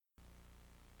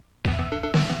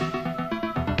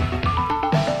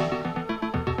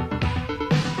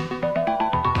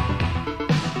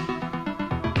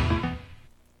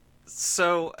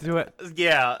So Do it.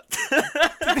 Yeah.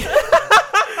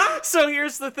 So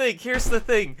here's the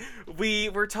thing. We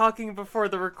were talking before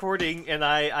the recording, and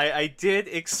I did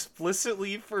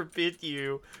explicitly forbid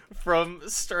you from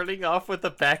starting off with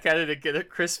the back at it and get a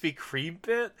Krispy Kreme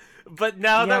bit. But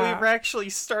now that we were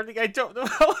actually starting, I don't know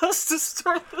how else to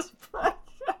start this podcast.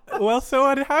 Well, so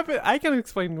what happened? I can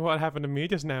explain what happened to me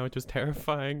just now, which was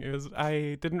terrifying. Is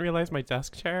I didn't realize my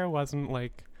desk chair wasn't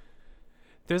like.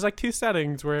 There's like two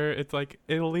settings where it's like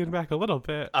it'll lean back a little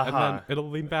bit, and then it'll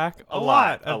lean back a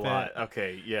lot.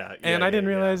 Okay, yeah. And I didn't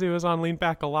realize it was on lean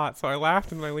back a lot, so I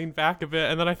laughed and I leaned back a bit,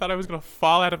 and then I thought I was gonna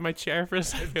fall out of my chair for a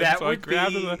second. So I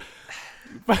grabbed the.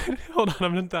 But hold on,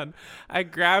 I'm not done. I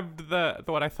grabbed the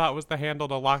what I thought was the handle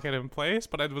to lock it in place,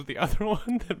 but it was the other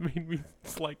one that made me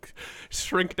like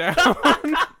shrink down.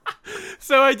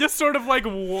 So I just sort of like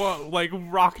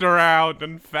rocked around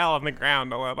and fell on the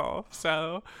ground a little.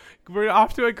 So we're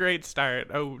off to a great start.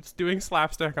 Oh, it's doing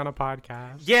slapstick on a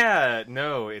podcast. Yeah,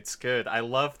 no, it's good. I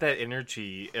love that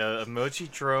energy. Emoji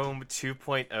Drome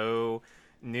 2.0.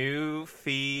 New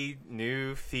feed,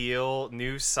 new feel,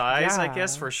 new size. Yeah. I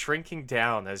guess we're shrinking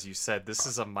down, as you said. This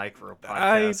is a micro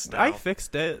podcast now. I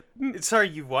fixed it. Sorry,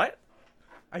 you what?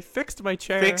 I fixed my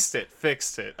chair. Fixed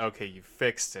it. Okay, you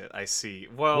fixed it. I see.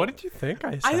 Well, what did you think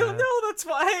I said? I don't know. That's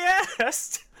why I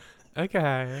asked.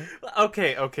 Okay.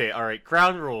 Okay. All right.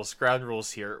 Ground rules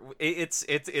here. It's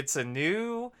a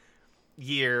new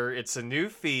year. It's a new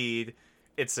feed.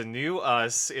 It's a new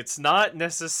us. It's not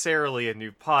necessarily a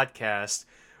new podcast.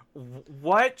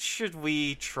 What should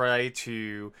we try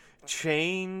to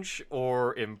change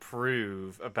or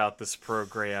improve about this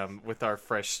program with our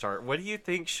fresh start? What do you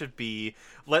think should be?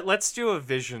 Let's do a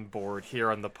vision board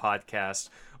here on the podcast.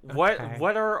 Okay.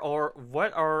 What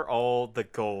are all the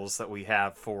goals that we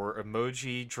have for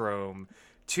Emoji Drome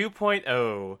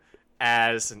 2.0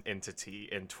 as an entity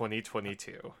in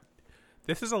 2022?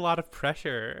 This is a lot of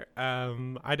pressure.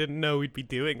 I didn't know we'd be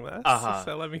doing this,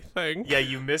 so let me think. Yeah,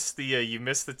 you missed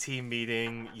the team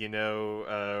meeting. You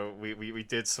know, we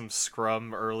did some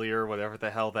scrum earlier, whatever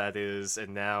the hell that is,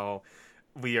 and now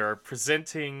we are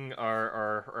presenting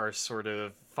our sort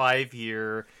of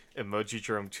 5-year Emoji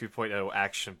Drome 2.0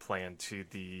 action plan to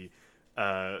the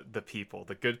people,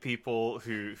 the good people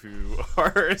who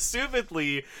are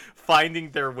assumedly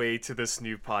finding their way to this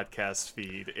new podcast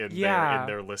feed in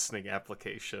their listening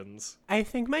applications. I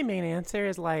think my main answer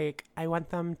is like I want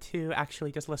them to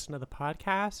actually just listen to the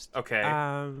podcast. Okay.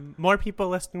 More people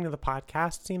listening to the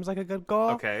podcast seems like a good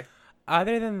goal. Okay.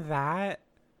 Other than that,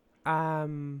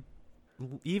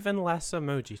 even less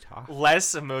emoji talk.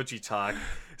 Less emoji talk.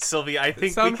 Sylvie, I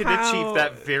think we can achieve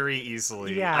that very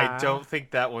easily. Yeah. I don't think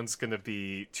that one's going to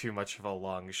be too much of a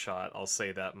long shot. I'll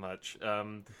say that much.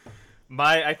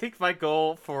 I think my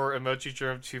goal for Emoji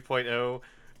Drome 2.0,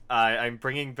 I'm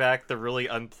bringing back the really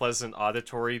unpleasant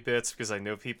auditory bits because I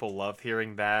know people love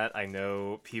hearing that. I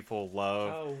know people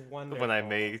love when I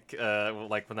make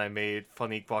when I made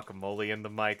funny guacamole in the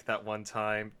mic that one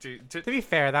time. To be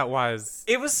fair, that was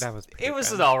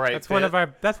an alright. That's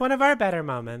one of our better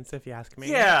moments, if you ask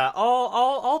me. Yeah,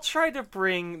 I'll try to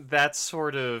bring that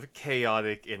sort of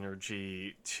chaotic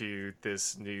energy to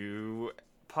this new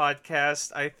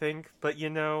podcast, I think. But you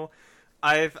know,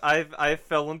 I've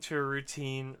fell into a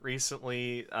routine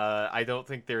recently. I don't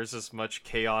think there's as much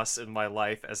chaos in my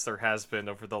life as there has been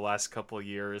over the last couple of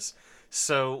years.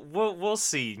 So we'll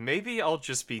see. Maybe I'll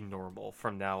just be normal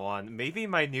from now on. Maybe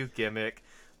my new gimmick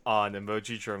on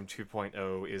Emoji Drome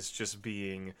 2.0 is just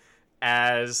being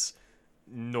as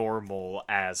normal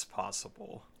as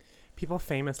possible. People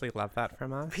famously love that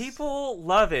from us. People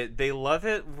love it. They love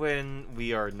it when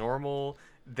we are normal.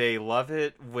 They love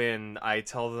it when I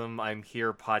tell them I'm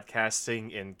here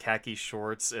podcasting in khaki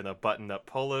shorts and a button-up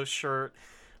polo shirt.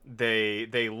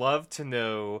 They love to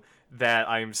know that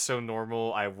I'm so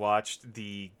normal. I watched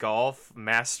the golf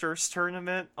Masters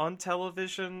tournament on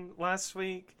television last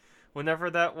week, whenever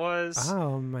that was.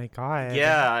 Oh my god.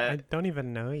 Yeah. I don't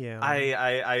even know you.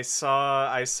 I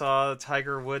saw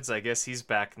Tiger Woods. I guess he's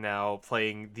back now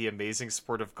playing the amazing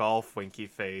sport of golf, winky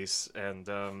face,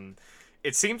 and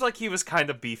it seems like he was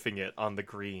kind of beefing it on the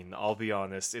green, I'll be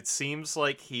honest. It seems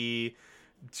like he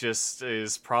just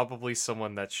is probably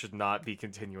someone that should not be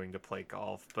continuing to play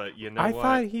golf, but you know what? I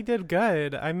thought he did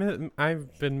good.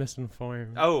 I've been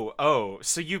misinformed. Oh,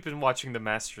 so you've been watching the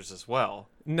Masters as well?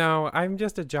 No, I'm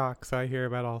just a jock, so I hear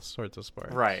about all sorts of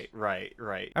sports. Right.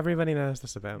 Everybody knows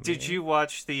this about me. Did you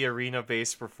watch the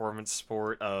arena-based performance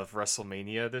sport of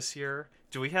WrestleMania this year?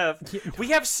 Do we have?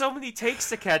 We have so many takes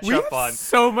to catch we up have on.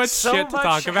 so much shit to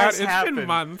talk about. It's happened. Been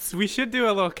months. We should do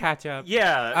a little catch up.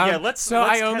 Yeah, let's. So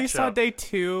let's I only catch saw up. day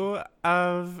 2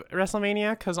 of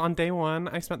WrestleMania because on day 1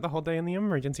 I spent the whole day in the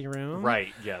emergency room.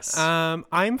 Right. Yes.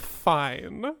 I'm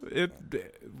fine.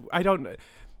 I don't.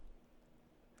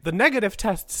 The negative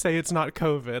tests say it's not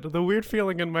COVID. The weird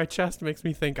feeling in my chest makes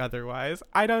me think otherwise.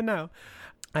 I don't know.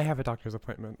 I have a doctor's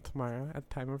appointment tomorrow at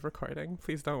the time of recording.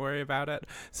 Please don't worry about it.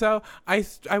 So I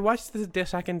watched the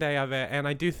second day of it, and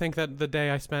I do think that the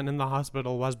day I spent in the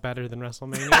hospital was better than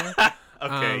WrestleMania.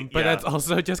 Okay, but that's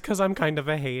also just because I'm kind of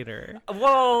a hater.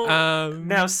 Well,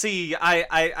 now see,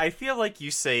 I feel like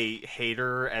you say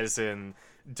hater as in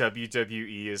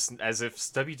WWE is as if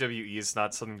WWE is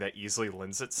not something that easily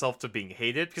lends itself to being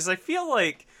hated, because I feel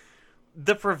like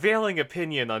the prevailing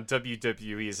opinion on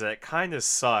WWE is that it kind of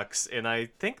sucks, and I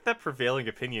think that prevailing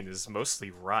opinion is mostly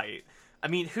right. I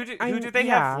mean, who do they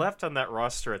have left on that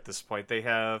roster at this point? They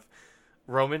have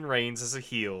Roman Reigns as a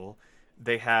heel.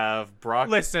 They have Brock.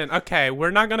 Listen, okay, we're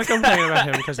not gonna complain about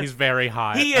him because he's very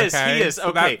hot. He is. Okay? He is.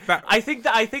 Okay, that, I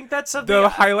think that's something. The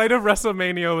highlight of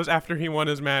WrestleMania was after he won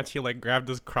his match. He like grabbed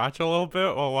his crotch a little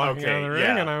bit while walking out of the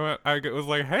ring, and I was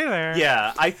like, "Hey there."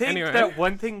 Yeah, I think anyway. that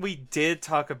one thing we did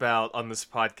talk about on this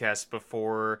podcast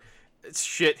before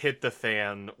shit hit the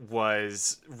fan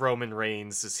was Roman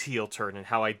Reigns' heel turn, and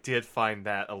how I did find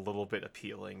that a little bit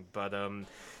appealing, but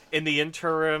in the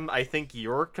interim, I think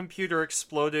your computer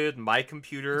exploded, my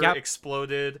computer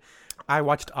exploded. I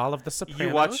watched all of The Sopranos. You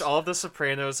watched all of The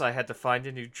Sopranos. I had to find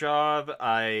a new job.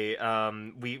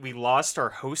 We lost our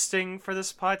hosting for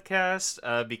this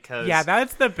podcast because... Yeah,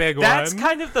 that's the big one. That's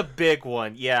kind of the big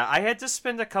one. Yeah, I had to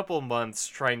spend a couple months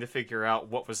trying to figure out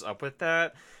what was up with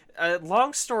that.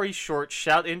 Long story short,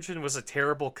 Shout Engine was a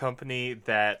terrible company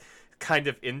that kind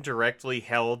of indirectly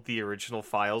held the original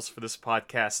files for this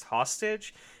podcast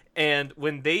hostage. And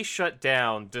when they shut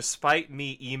down, despite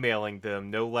me emailing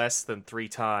them no less than 3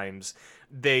 times,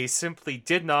 they simply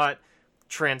did not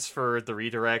transfer the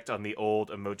redirect on the old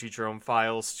Emojidrome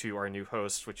files to our new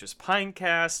host, which is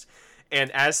Pinecast.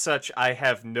 And as such, I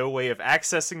have no way of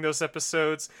accessing those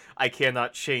episodes. I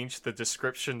cannot change the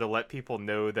description to let people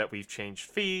know that we've changed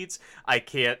feeds. I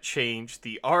can't change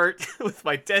the art with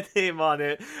my dead name on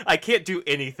it. I can't do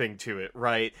anything to it,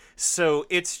 right? So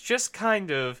it's just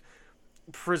kind of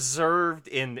preserved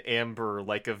in amber,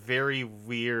 like a very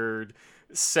weird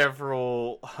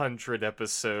several hundred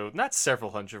episode, not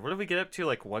several hundred, what did we get up to,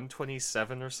 like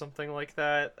 127 or something like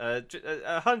that,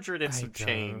 100 and some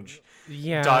change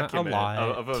document a lot.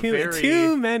 Of a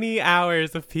too many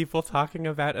hours of people talking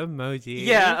about emoji.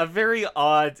 Yeah, a very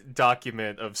odd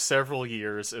document of several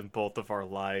years in both of our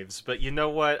lives. But you know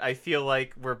what, I feel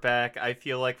like we're back. I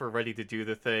feel like we're ready to do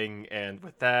the thing, and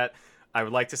with that I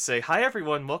would like to say, hi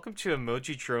everyone, welcome to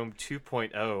Emojidrome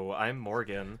 2.0. I'm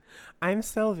Morgan. I'm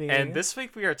Sylvie. And this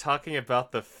week we are talking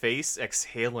about the face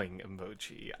exhaling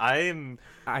emoji.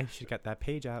 I should get that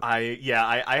page up.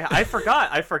 I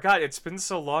forgot. It's been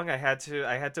so long I had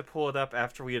to pull it up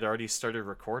after we had already started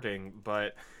recording,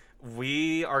 but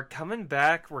we are coming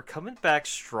back. We're coming back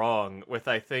strong with,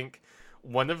 I think,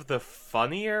 one of the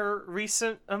funnier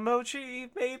recent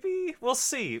emoji, maybe? We'll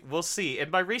see. And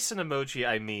by recent emoji,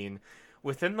 I mean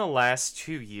within the last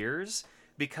 2 years,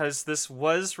 because this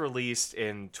was released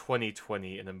in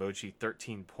 2020 in Emoji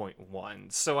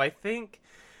 13.1. So I think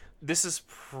this is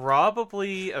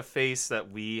probably a face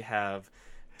that we have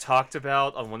talked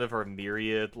about on one of our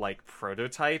myriad, like,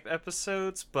 prototype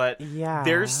episodes, but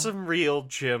there's some real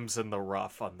gems in the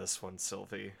rough on this one,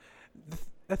 Sylvie.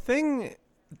 The thing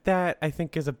that I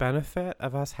think is a benefit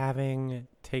of us having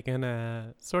taken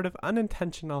a sort of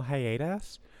unintentional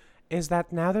hiatus is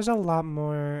that now there's a lot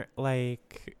more,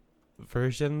 like,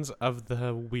 versions of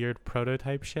the weird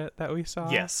prototype shit that we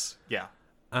saw. Yes, yeah.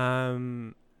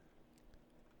 I'm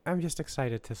just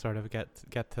excited to sort of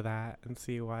get to that and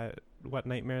see what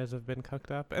nightmares have been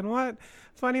cooked up and what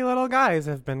funny little guys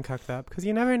have been cooked up, because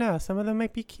you never know, some of them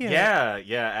might be cute.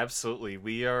 Yeah, absolutely.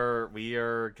 We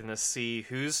are gonna see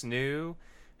who's new,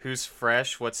 who's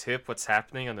fresh, what's hip, what's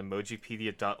happening on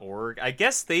Emojipedia.org. I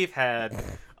guess they've had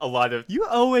a lot of... You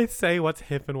always say what's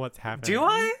hip and what's happening. Do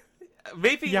I?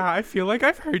 Maybe. Yeah, I feel like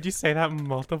I've heard you say that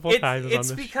multiple times on this show.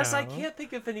 It's because I can't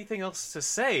think of anything else to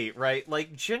say, right?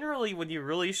 Like, generally, when you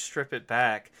really strip it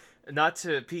back, not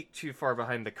to peek too far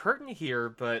behind the curtain here,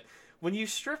 but when you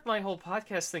strip my whole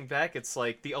podcast thing back, it's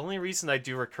like the only reason I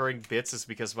do recurring bits is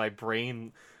because my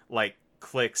brain, like,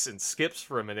 clicks and skips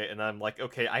for a minute, and I'm like,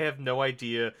 okay, I have no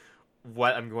idea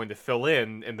what I'm going to fill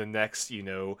in the next,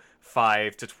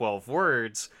 5 to 12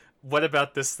 words. what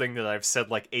about this thing that I've said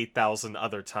like 8,000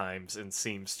 other times and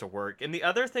seems to work? And the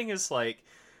other thing is like,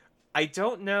 I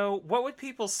don't know, what would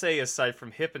people say aside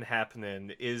from hip and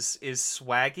happening? Is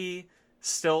swaggy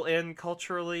still in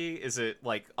culturally? Is it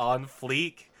like on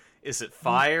fleek? Is it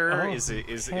fire? Oh, Is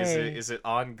okay. it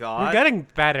on God? We're getting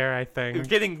better, I think. We're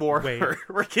getting warmer. Wait.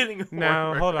 We're getting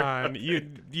warmer. No, hold on.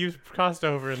 You've crossed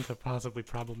over into possibly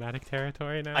problematic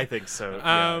territory now. I think so.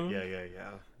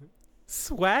 Yeah.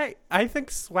 Swag. I think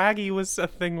swaggy was a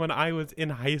thing when I was in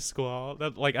high school,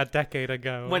 like a decade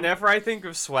ago. Whenever I think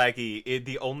of swaggy,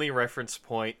 the only reference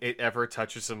point it ever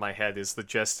touches in my head is the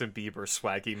Justin Bieber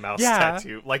swaggy mouse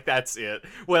tattoo. Like, that's it.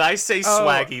 When I say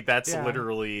swaggy, that's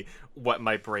literally what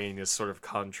my brain is sort of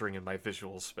conjuring in my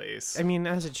visual space. I mean,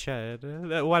 as it should.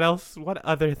 What else? What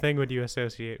other thing would you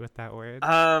associate with that word?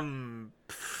 I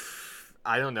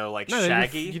don't know, like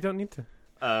shaggy. You don't need to.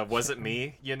 Was it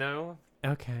me? You know.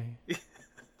 Okay.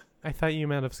 I thought you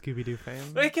meant of Scooby-Doo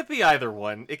fame. It could be either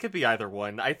one.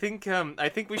 I think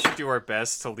we should do our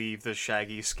best to leave the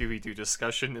Shaggy Scooby-Doo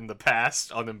discussion in the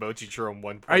past on Emoji Jerome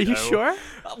 1.0. Are you sure?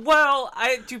 Well,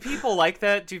 do people like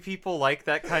that? Do people like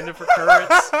that kind of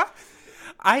recurrence?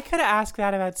 I could ask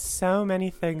that about so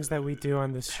many things that we do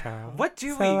on this show. What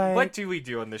do we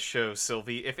do on this show,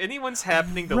 Sylvie? If anyone's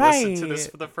happening to listen to this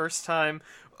for the first time,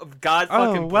 God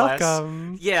fucking bless.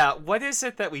 Welcome. Yeah, what is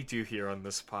it that we do here on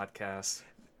this podcast?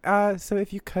 So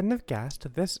if you couldn't have guessed,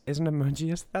 this is an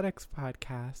Emoji Aesthetics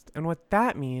podcast. And what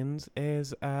that means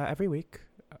is every week,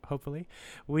 hopefully,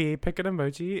 we pick an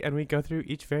emoji and we go through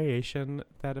each variation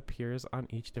that appears on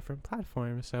each different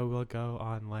platform. So we'll go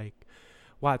on like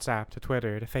WhatsApp to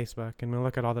Twitter to Facebook, and we'll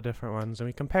look at all the different ones and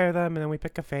we compare them, and then we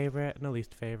pick a favorite and a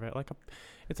least favorite.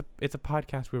 It's a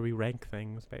podcast where we rank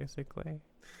things, basically.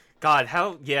 God,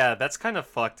 that's kind of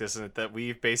fucked, isn't it? That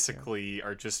we basically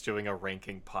are just doing a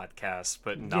ranking podcast,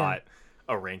 but not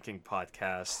a ranking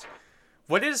podcast.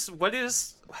 What is...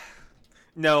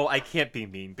 No, I can't be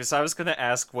mean, because I was going to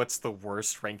ask what's the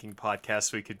worst ranking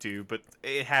podcast we could do, but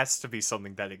it has to be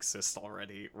something that exists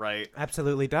already, right?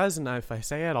 Absolutely does, and if I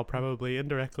say it, I'll probably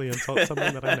indirectly insult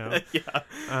someone that I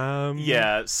know.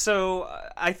 Yeah, so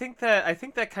I think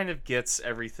that kind of gets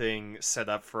everything set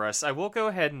up for us. I will go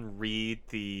ahead and read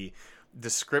the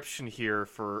description here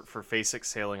for Face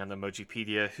Exhaling on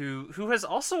Emojipedia, who has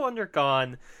also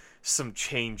undergone some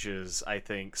changes, I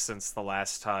think, since the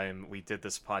last time we did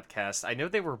this podcast. I know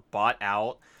they were bought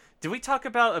out. Did we talk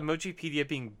about Emojipedia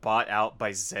being bought out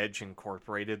by Zedge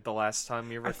Incorporated the last time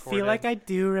we recorded? I feel like I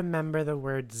do remember the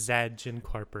word Zedge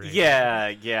Incorporated.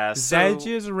 Yeah. Zedge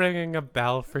is ringing a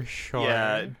bell for sure.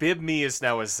 Yeah, BibMe is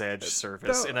now a Zedge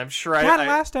service, and I'm sure that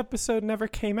last episode never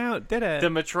came out, did it? The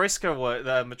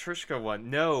Matryoshka one.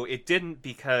 No, it didn't,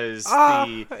 because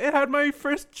it had my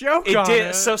first joke on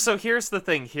it. So here's the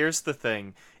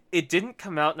thing. It didn't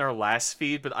come out in our last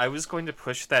feed, but I was going to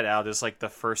push that out as like the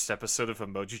first episode of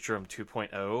Emoji Jerome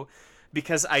 2.0,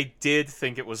 because I did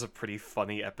think it was a pretty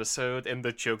funny episode, and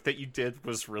the joke that you did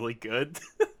was really good.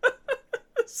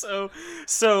 So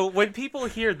when people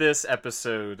hear this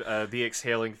episode, The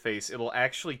Exhaling Face, it'll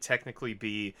actually technically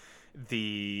be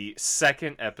the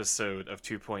second episode of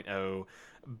 2.0,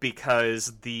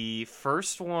 because the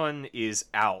first one is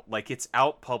out. Like, it's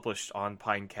out published on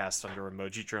Pinecast under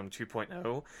Emoji Jerome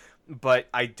 2.0, but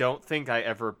I don't think I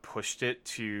ever pushed it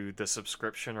to the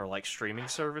subscription or like streaming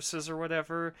services or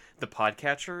whatever, the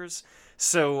podcatchers.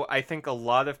 So I think a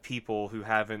lot of people who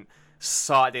haven't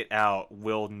sought it out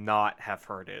will not have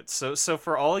heard it. So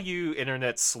for all you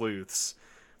internet sleuths,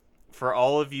 for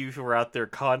all of you who are out there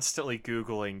constantly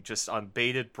Googling, just on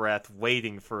bated breath,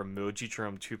 waiting for Emoji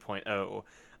Jerome 2.0,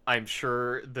 I'm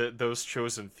sure that those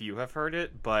chosen few have heard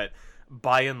it, but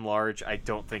by and large, I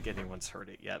don't think anyone's heard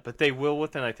it yet. But they will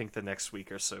within, I think, the next week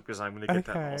or so, because I'm going to get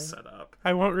that all set up.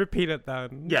 I won't repeat it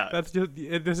then. Yeah.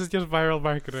 This is just viral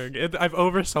marketing. I've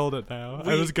oversold it now.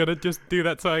 I was going to just do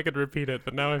that so I could repeat it,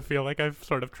 but now I feel like I've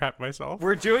sort of trapped myself.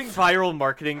 We're doing viral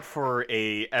marketing for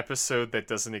a episode that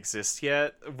doesn't exist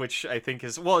yet, which I think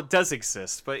is... Well, it does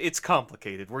exist, but it's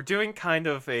complicated. We're doing kind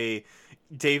of a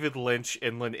David Lynch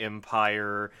Inland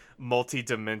Empire,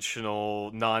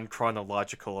 multi-dimensional,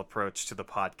 non-chronological approach to the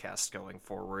podcast going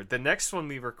forward. The next one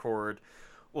we record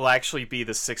will actually be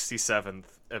the 67th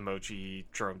Emoji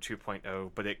Jerome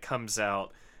 2.0, but it comes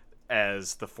out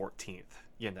as the 14th.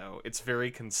 You know, it's very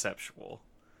conceptual.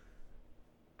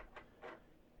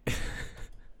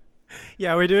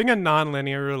 Yeah, we're doing a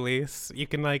non-linear release. You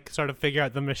can like sort of figure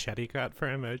out the machete cut for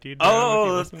emoji.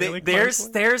 Oh,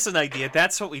 there's an idea.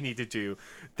 That's what we need to do.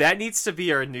 That needs to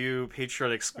be our new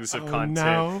Patreon exclusive content.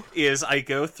 No. Is I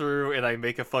go through and I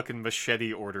make a fucking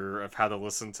machete order of how to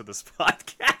listen to this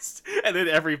podcast, and then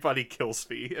everybody kills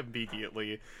me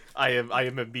immediately. I am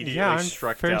immediately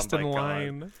struck down by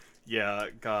God. Yeah,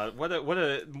 God, what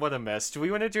a mess. Do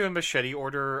we want to do a machete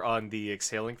order on the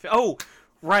exhaling? Oh,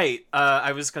 right.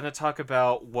 I was gonna talk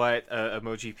about what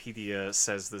Emojipedia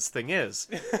says this thing is.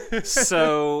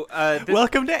 So,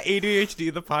 welcome to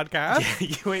ADHD the podcast.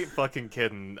 Yeah, you ain't fucking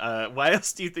kidding. Why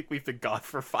else do you think we've been gone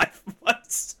for 5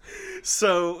 months?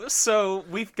 So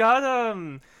we've got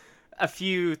a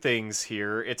few things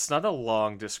here. It's not a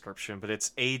long description, but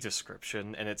it's a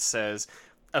description, and it says,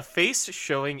 a face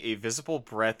showing a visible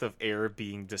breath of air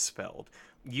being dispelled,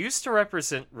 used to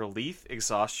represent relief,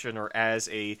 exhaustion, or as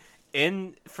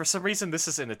for some reason this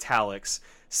is in italics,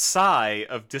 sigh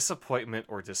of disappointment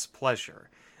or displeasure.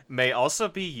 May also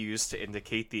be used to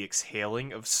indicate the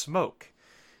exhaling of smoke.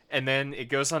 And then it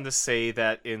goes on to say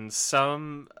that in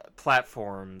some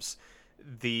platforms,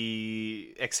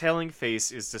 the exhaling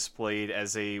face is displayed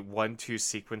as a 1-2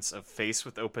 sequence of face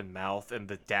with open mouth and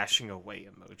the dashing away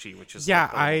emoji, which is like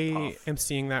I am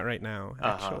seeing that right now.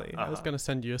 Actually, I was gonna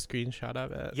send you a screenshot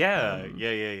of it. Yeah.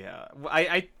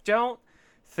 I don't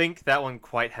think that one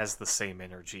quite has the same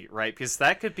energy, right? Because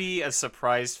that could be a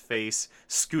surprised face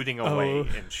scooting away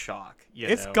in shock.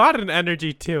 It's got an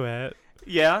energy to it.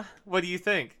 Yeah. What do you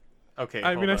think? Okay.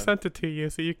 I sent it to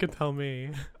you, so you can tell me.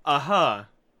 I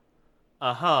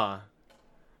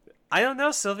don't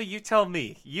know, Sylvie. You tell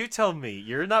me.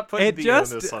 You're not putting the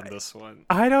onus on this one.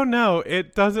 I don't know.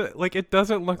 It doesn't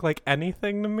look like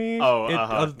anything to me.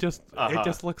 Oh, it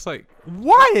just looks like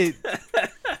what?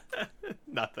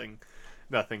 Nothing.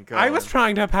 I was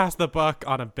trying to pass the buck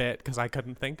on a bit because I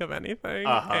couldn't think of anything.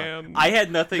 And I had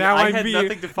nothing.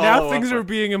 Nothing to follow. Now things are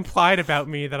being implied about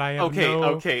me that I have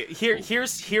Okay.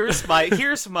 Here's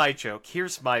my joke.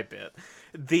 Here's my bit.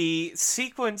 The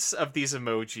sequence of these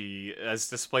emoji, as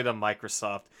displayed on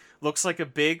Microsoft, looks like a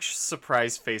big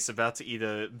surprise face about to eat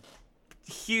a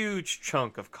huge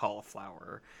chunk of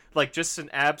cauliflower. Like, just an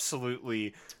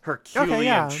absolutely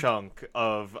Herculean chunk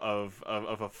of a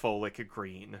folic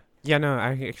green. Yeah, no,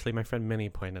 my friend Minnie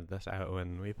pointed this out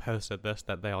when we posted this,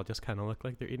 that they all just kind of look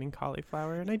like they're eating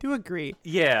cauliflower, and I do agree.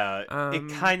 Yeah,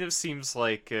 it kind of seems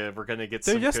like we're going to get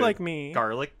some just good like me.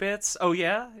 Garlic bits. Oh,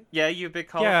 yeah? Yeah, you a big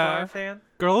cauliflower fan?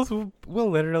 Girls will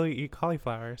literally eat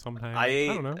cauliflower sometimes. I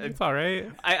don't know. It's all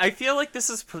right. I feel like this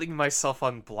is putting myself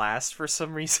on blast for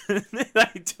some reason.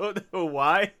 I don't know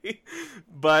why.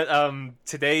 But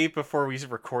today, before we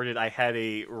recorded, I had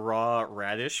a raw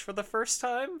radish for the first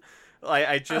time.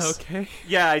 I just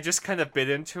I just kind of bit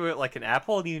into it like an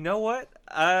apple, and you know what?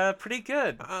 Pretty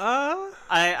good.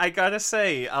 I gotta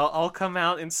say, I'll come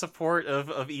out in support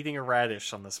of eating a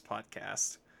radish on this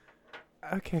podcast.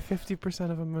 Okay,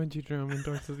 50% of Emoji Drome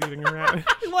endorses eating a radish.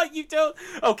 What, you don't?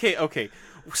 Okay.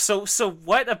 So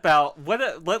what about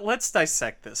let's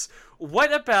dissect this.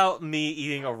 What about me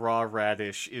eating a raw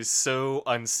radish is so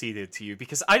unseated to you?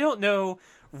 Because I don't know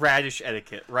radish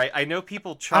etiquette, right? I know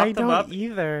people chop them up. I don't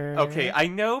either. Okay, I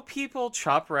know people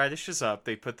chop radishes up.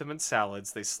 They put them in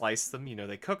salads. They slice them.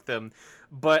 They cook them.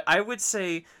 But I would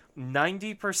say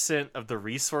 90% of the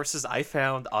resources I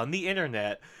found on the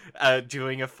internet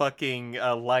doing a fucking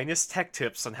Linus Tech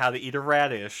Tips on how to eat a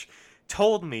radish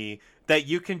told me that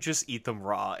you can just eat them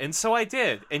raw. And so I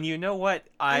did. And you know what?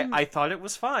 I thought it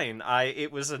was fine.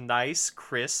 It was a nice,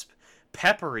 crisp,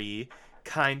 peppery,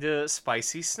 kind of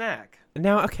spicy snack.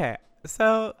 Now, okay,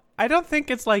 so I don't think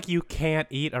it's like you can't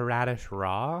eat a radish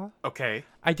raw. Okay.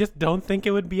 I just don't think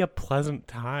it would be a pleasant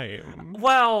time.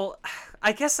 Well,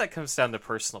 I guess that comes down to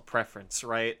personal preference,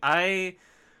 right? I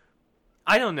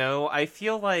don't know. I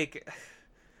feel like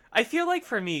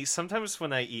for me, sometimes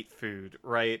when I eat food,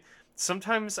 right,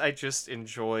 sometimes I just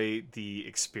enjoy the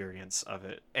experience of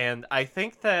it. And I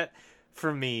think that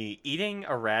for me, eating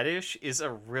a radish is a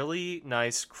really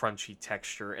nice crunchy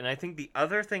texture. And I think the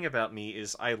other thing about me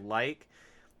is I like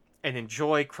and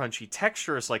enjoy crunchy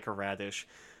textures like a radish,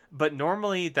 but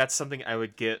normally that's something I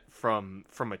would get from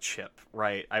a chip,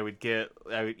 right? I would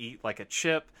eat like a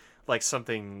chip, like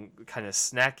something kind of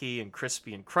snacky and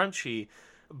crispy and crunchy.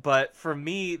 But for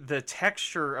me, the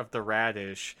texture of the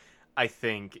radish, I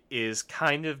think, is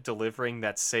kind of delivering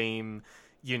that same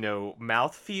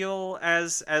mouthfeel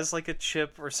as like a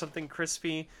chip or something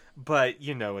crispy, but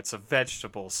it's a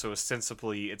vegetable, so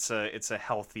ostensibly it's a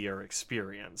healthier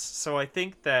experience. So I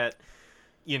think that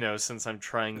since I'm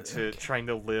trying to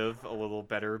live a little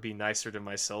better, be nicer to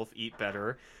myself, eat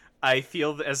better, I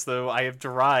feel as though I have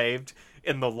derived,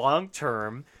 in the long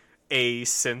term, a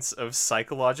sense of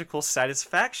psychological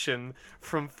satisfaction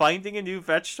from finding a new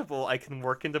vegetable I can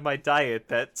work into my diet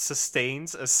that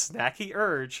sustains a snacky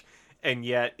urge and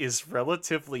yet is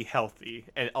relatively healthy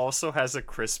and also has a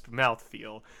crisp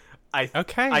mouthfeel.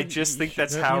 I just think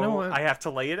that's how I have to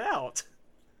lay it out.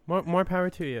 More power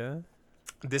to you.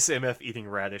 This MF eating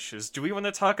radishes. Do we want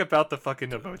to talk about the fucking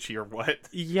emoji or what?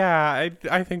 Yeah,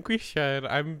 I think we should.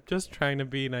 I'm just trying to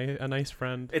be a nice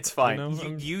friend. It's fine. You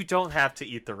know? You don't have to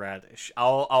eat the radish.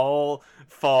 I'll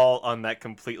fall on that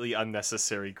completely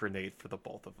unnecessary grenade for the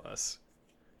both of us.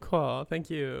 Cool. Thank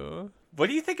you. What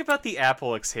do you think about the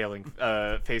apple exhaling,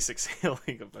 face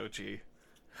exhaling emoji?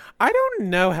 I don't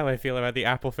know how I feel about the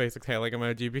apple face exhaling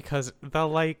emoji because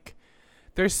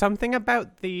there's something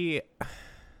about the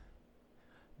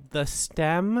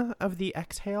stem of the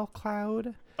exhale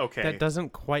cloud that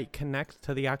doesn't quite connect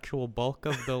to the actual bulk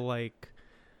of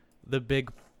the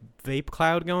big vape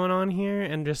cloud going on here,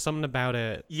 and just something about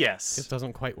it it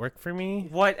doesn't quite work for me.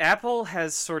 What Apple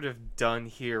has sort of done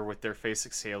here with their face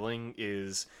exhaling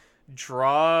is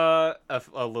draw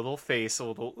a little face, a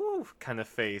little kind of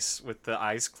face with the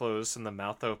eyes closed and the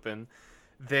mouth open.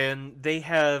 Then they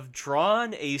have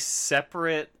drawn a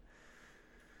separate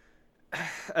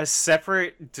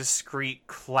discrete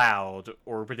cloud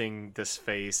orbiting this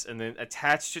face and then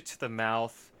attached it to the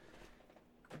mouth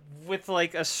with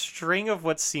like a string of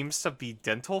what seems to be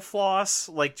dental floss,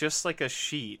 just like a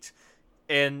sheet.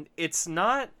 And it's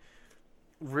not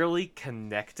really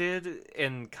connected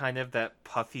in kind of that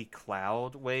puffy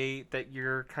cloud way that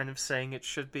you're kind of saying it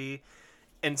should be.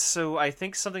 And so I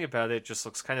think something about it just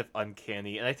looks kind of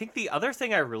uncanny. And I think the other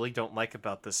thing I really don't like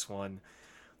about this one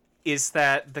is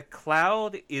that the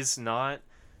cloud is not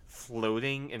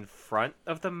floating in front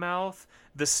of the mouth.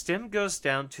 The stem goes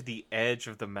down to the edge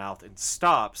of the mouth and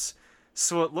stops.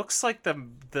 So it looks like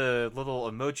the little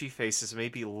emoji face is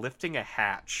maybe lifting a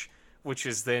hatch, which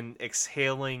is then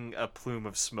exhaling a plume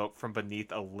of smoke from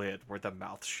beneath a lid where the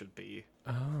mouth should be.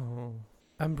 Oh.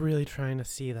 I'm really trying to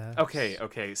see that.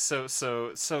 Okay. So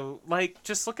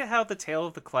just look at how the tail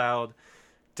of the cloud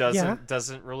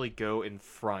doesn't really go in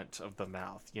front of the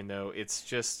mouth, it's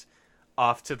just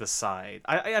off to the side.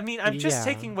 I mean, I'm just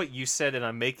taking what you said and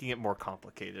I'm making it more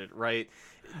complicated, right?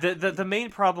 The main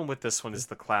problem with this one is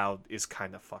the cloud is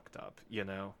kind of fucked up,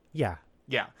 Yeah.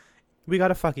 We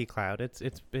got a fucky cloud. It's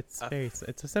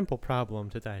a simple problem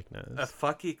to diagnose. A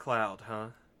fucky cloud, huh?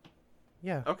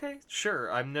 Yeah. Okay,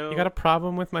 sure. You got a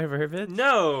problem with my verbiage?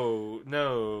 No,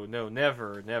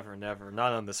 never.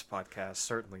 Not on this podcast,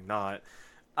 certainly not.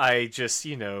 I just,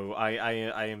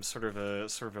 I am sort of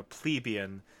a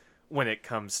plebeian when it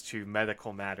comes to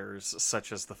medical matters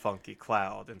such as the funky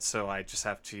cloud, and so I just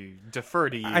have to defer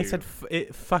to you. I said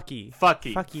fucky.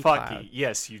 Fucky. Cloud.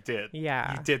 Yes, you did.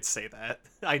 Yeah. You did say that.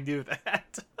 I knew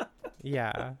that.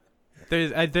 Yeah.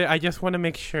 I just want to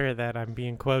make sure that I'm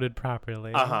being quoted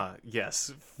properly.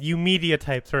 Yes. You media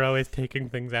types are always taking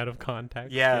things out of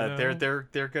context. Yeah,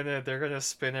 they're gonna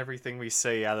spin everything we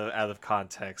say out of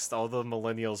context. All the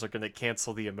millennials are gonna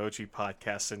cancel the emoji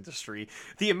podcast industry.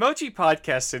 The emoji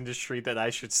podcast industry, that I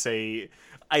should say,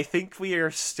 I think we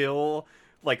are still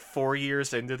 4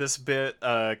 years into this bit,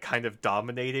 kind of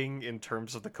dominating in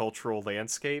terms of the cultural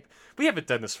landscape. We haven't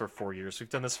done this for 4 years. We've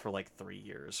done this for 3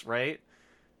 years, right?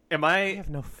 I have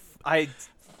no...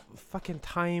 fucking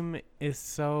time is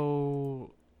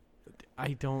so...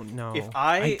 I don't know.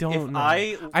 I don't know.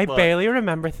 I barely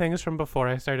remember things from before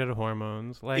I started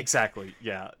hormones. Exactly,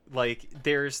 yeah.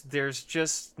 There's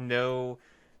just no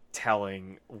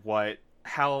telling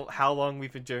how long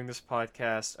we've been doing this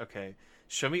podcast. Okay,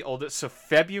 show me oldest. So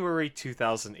February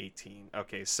 2018.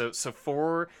 Okay, so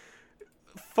four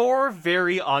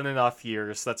very on and off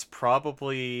years. That's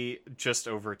probably just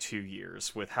over 2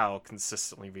 years with how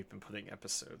consistently we've been putting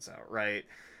episodes out, right?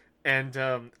 And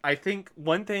I think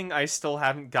one thing I still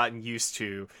haven't gotten used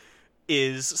to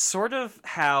is sort of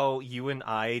how you and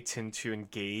I tend to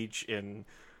engage in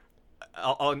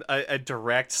on a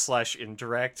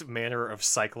direct/indirect manner of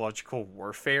psychological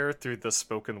warfare through the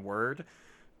spoken word.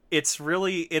 It's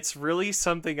really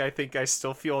something I think I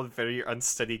still feel on very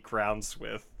unsteady grounds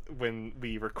with when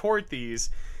we record these,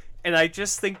 and I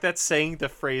just think that saying the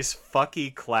phrase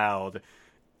 "fucky cloud"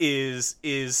 is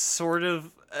sort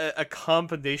of a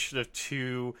combination of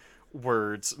two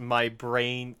words my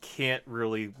brain can't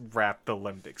really wrap the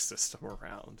limbic system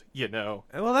around,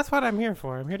 Well, that's what I'm here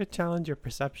for. I'm here to challenge your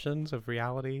perceptions of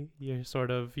reality, your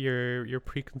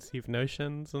preconceived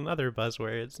notions and other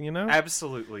buzzwords,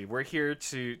 Absolutely. We're here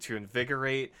to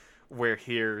invigorate. We're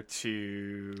here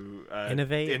to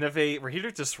innovate. We're here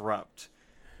to disrupt.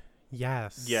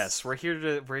 Yes. Yes, we're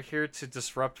here to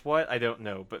disrupt what? I don't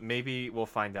know, but maybe we'll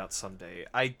find out someday.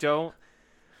 I don't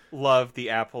love the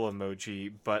Apple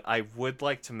emoji, but I would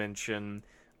like to mention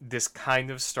this kind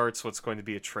of starts what's going to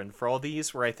be a trend for all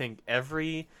these, where I think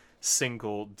every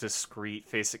single discrete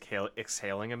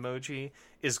exhaling emoji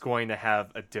is going to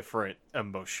have a different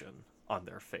emotion on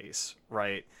their face,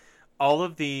 right? All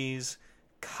of these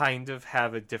kind of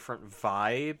have a different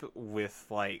vibe with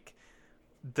like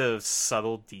the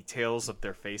subtle details of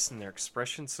their face and their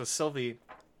expression. So Sylvie,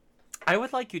 I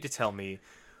would like you to tell me,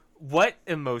 what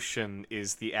emotion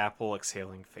is the Apple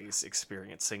exhaling face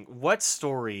experiencing? What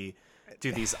story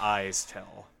do these eyes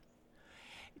tell?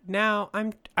 Now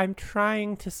I'm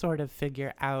trying to sort of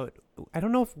figure out. I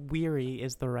don't know if weary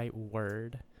is the right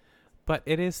word, but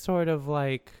it is sort of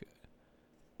like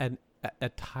a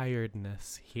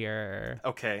tiredness here.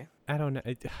 Okay. I don't know.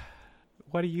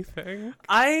 What do you think?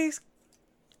 I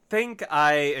think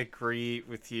I agree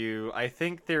with you. I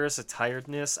think there is a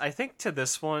tiredness. I think to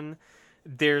this one,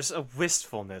 there's a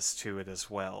wistfulness to it as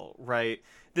well, right?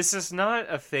 This is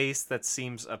not a face that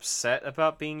seems upset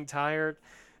about being tired.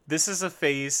 This is a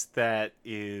face that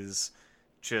is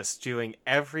just doing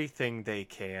everything they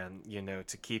can,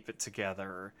 to keep it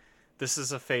together. This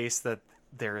is a face that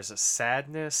there is a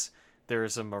sadness, there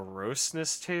is a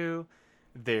moroseness to,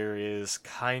 there is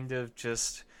kind of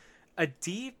just a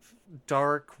deep,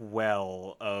 dark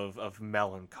well of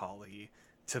melancholy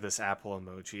to this Apple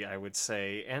emoji, I would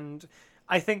say. And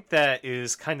I think that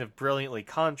is kind of brilliantly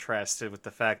contrasted with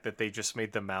the fact that they just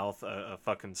made the mouth a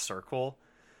fucking circle.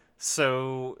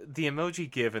 So the emoji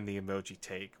give and the emoji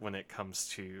take when it comes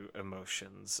to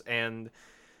emotions. And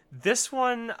this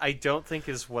one I don't think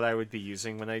is what I would be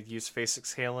using when I use face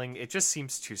exhaling. It just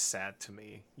seems too sad to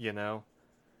me,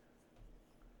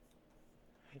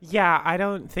 Yeah, I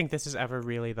don't think this is ever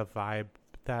really the vibe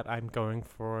that I'm going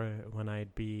for when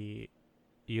I'd be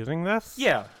using this.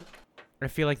 Yeah. I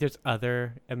feel like there's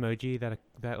other emoji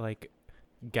that like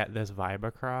get this vibe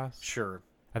across. Sure.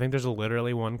 I think there's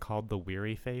literally one called the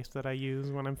weary face that I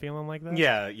use when I'm feeling like that.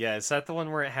 Yeah. Is that the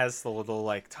one where it has the little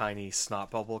like tiny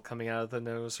snot bubble coming out of the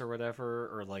nose or whatever,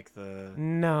 or like the?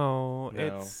 No.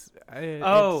 It's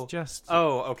just.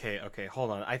 Oh, okay.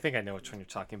 Hold on. I think I know which one you're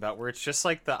talking about. Where it's just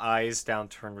like the eyes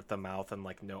downturned with the mouth and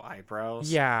like no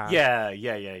eyebrows. Yeah. Yeah.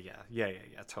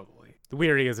 Totally. The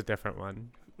weary is a different one.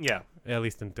 Yeah. At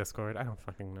least in Discord. I don't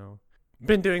fucking know.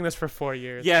 Been doing this for 4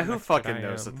 years. Yeah, who fucking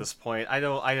knows at this point? I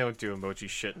don't do emoji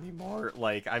shit anymore.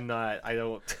 Like I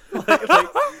don't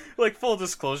like full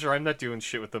disclosure, I'm not doing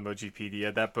shit with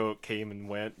Emojipedia. That boat came and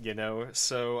went,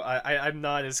 So I'm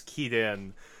not as keyed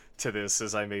in to this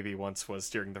as I maybe once was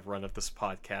during the run of this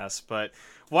podcast. But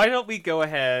why don't we go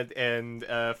ahead and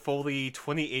fully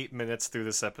 28 minutes through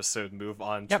this episode move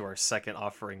on to our second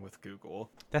offering with Google.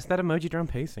 That's that emoji drum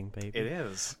pacing, baby. It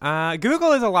is.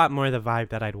 Google is a lot more the vibe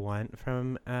that I'd want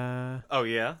from oh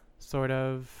yeah? Sort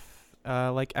of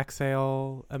like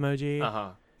exhale emoji. Uh-huh.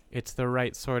 It's the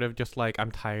right sort of just like I'm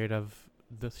tired of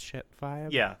this shit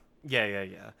vibe. Yeah.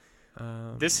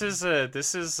 This is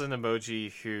an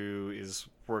emoji who is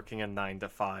working a 9 to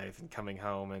 5 and coming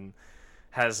home and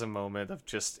has a moment of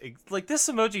just like, this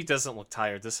emoji doesn't look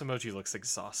tired. This emoji looks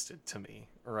exhausted to me,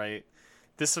 right?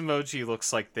 This emoji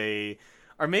looks like they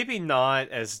are maybe not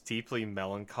as deeply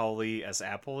melancholy as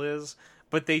Apple is,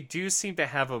 but they do seem to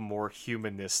have a more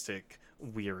humanistic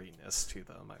weariness to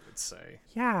them, I would say.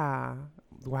 Yeah.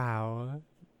 Wow.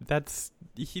 That's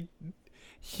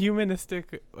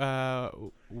humanistic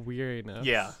weariness.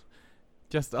 Yeah.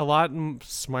 Just a lot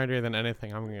smarter than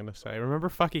anything I'm going to say. Remember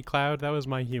Fucky Cloud? That was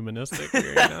my humanistic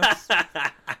weariness.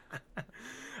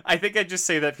 I think I just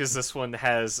say that because this one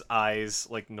has eyes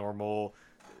like normal,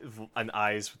 an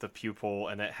eyes with a pupil,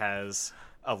 and it has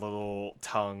a little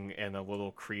tongue and a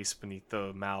little crease beneath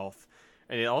the mouth.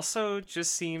 And it also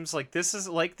just seems like this is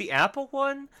like the Apple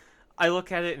one. I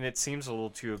look at it and it seems a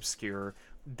little too obscure.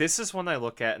 This is one I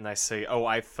look at and I say, oh,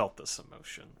 I felt this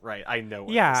emotion, right? I know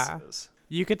what this is.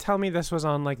 You could tell me this was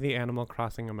on like the Animal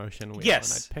Crossing emotion wheel,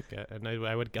 yes, and I'd pick it, and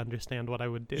I would understand what I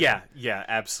would do. Yeah,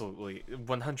 absolutely,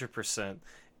 100%.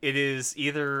 It is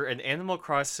either an Animal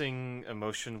Crossing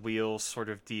emotion wheel sort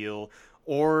of deal,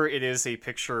 or it is a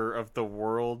picture of the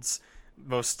world's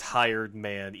most tired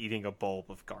man eating a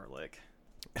bulb of garlic.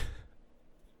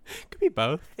 Could be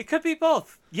both. It could be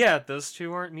both. Yeah, those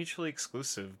two aren't mutually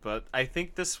exclusive, but I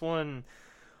think this one,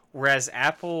 whereas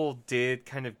Apple did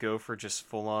kind of go for just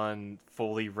full-on,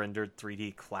 fully rendered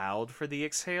 3D cloud for the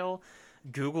exhale,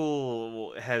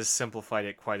 Google has simplified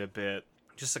it quite a bit.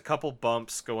 Just a couple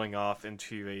bumps going off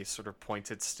into a sort of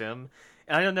pointed stem.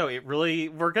 And I don't know,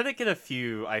 we're going to get a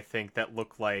few, I think, that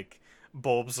look like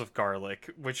bulbs of garlic,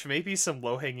 which may be some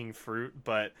low-hanging fruit,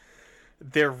 but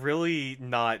they're really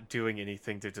not doing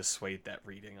anything to dissuade that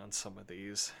reading on some of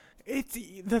these.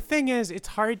 The thing is, it's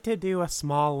hard to do a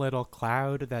small little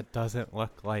cloud that doesn't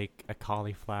look like a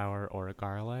cauliflower or a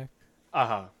garlic.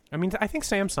 Uh-huh. I mean, I think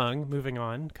Samsung, moving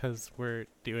on, because we're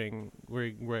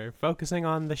focusing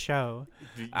on the show.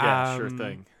 Yeah, sure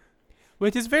thing.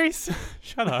 Which is very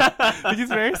shut up. Which is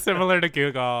very similar to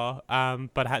Google,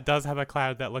 but does have a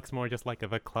cloud that looks more just like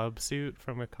the club suit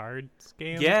from a cards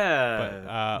game.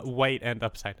 Yeah, but white and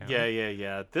upside down.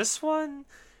 Yeah. This one,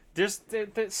 there's the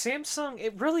Samsung.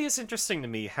 It really is interesting to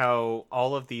me how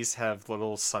all of these have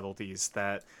little subtleties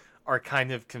that are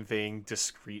kind of conveying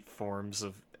discrete forms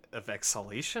of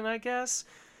exhalation, I guess.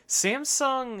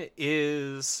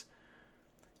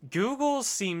 Google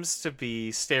seems to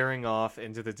be staring off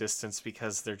into the distance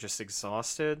because they're just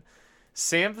exhausted.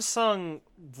 Samsung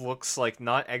looks like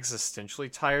not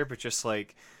existentially tired, but just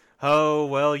like, oh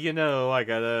well, I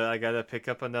gotta pick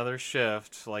up another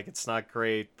shift. Like, it's not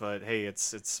great, but hey,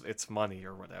 it's money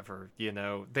or whatever.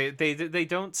 They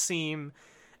don't seem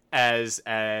as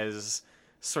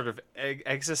sort of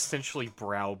existentially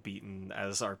browbeaten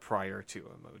as our prior to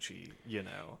emoji.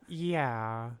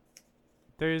 Yeah.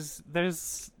 There's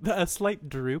a slight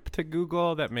droop to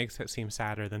Google that makes it seem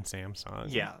sadder than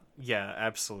Samsung. Yeah,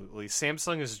 absolutely.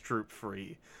 Samsung is droop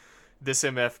free. This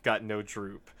MF got no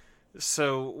droop.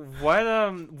 So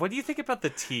what do you think about the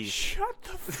teeth? Shut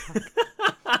the fuck.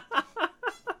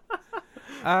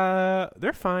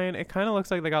 They're fine. It kind of looks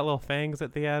like they got little fangs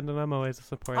at the end, and I'm always a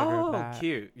supporter of that. Oh,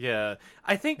 cute. Yeah.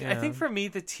 I think for me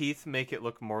the teeth make it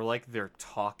look more like they're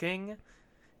talking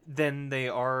than they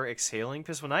are exhaling,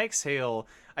 because when I exhale,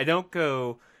 I don't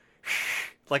go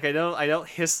like I don't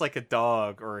hiss like a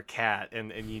dog or a cat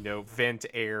and vent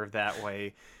air that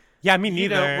way. Yeah, me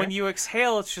neither. When you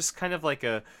exhale, it's just kind of like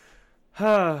a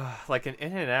like an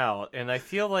in and out, and I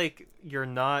feel like you're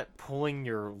not pulling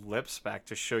your lips back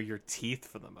to show your teeth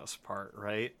for the most part,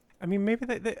 right? I mean, maybe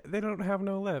they don't have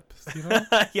no lips,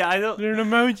 Yeah, they're an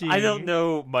emoji. I don't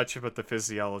know much about the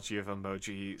physiology of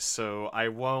emoji, so I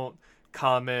won't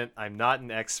comment. I'm not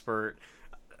an expert.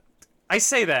 I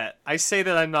say that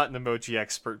I'm not an emoji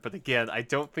expert, but again, I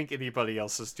don't think anybody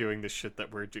else is doing the shit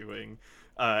that we're doing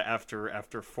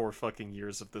after 4 fucking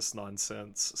years of this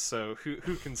nonsense. So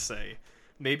who can say?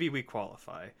 Maybe we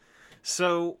qualify.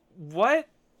 So what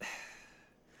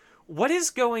is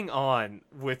going on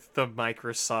with the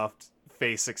Microsoft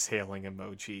face exhaling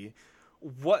emoji?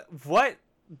 What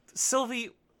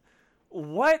Sylvie,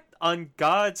 what on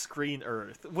God's green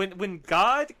earth? When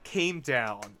God came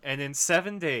down and in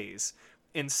 7 days,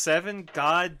 in 7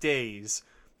 God days,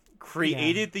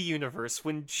 created the universe,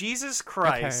 when Jesus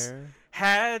Christ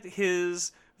had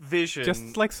his vision,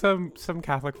 just like some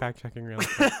Catholic fact checking really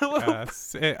quick.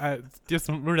 Just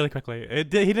really quickly, he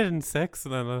did it in 6,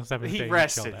 and then the 7th day he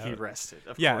rested.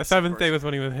 The 7th day was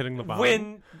when he was hitting the bomb.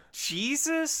 When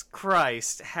Jesus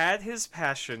Christ had his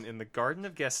passion in the Garden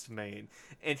of Gethsemane,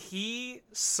 and he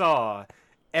saw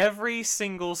every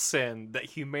single sin that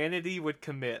humanity would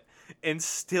commit, and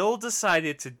still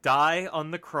decided to die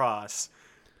on the cross,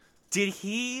 did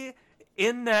he,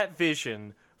 in that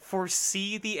vision,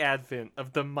 foresee the advent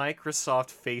of the Microsoft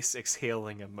face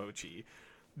exhaling emoji?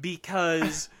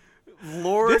 Because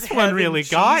Lord this one really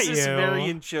Jesus, got you. Mary,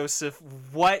 and Joseph,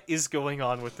 what is going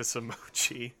on with this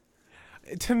emoji?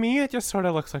 To me, it just sort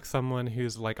of looks like someone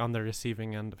who's like on the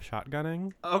receiving end of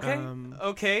shotgunning.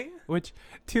 Okay. Which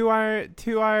to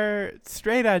our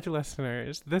straight edge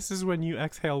listeners, this is when you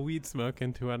exhale weed smoke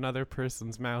into another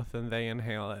person's mouth and they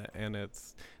inhale it, and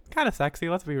it's kind of sexy.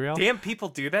 Let's be real. Damn, people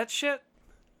do that shit.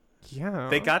 Yeah.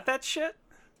 They got that shit?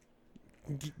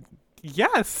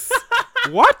 Yes.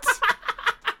 What?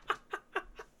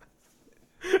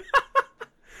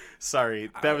 Sorry,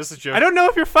 that was a joke. I don't know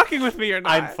if you're fucking with me or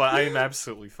not. I'm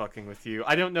absolutely fucking with you.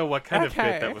 I don't know what kind of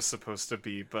bit that was supposed to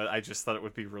be, but I just thought it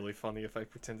would be really funny if I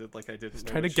pretended like I didn't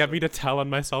know. Trying to get me to tell on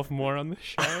myself more on the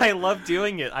show. I love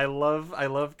doing it. I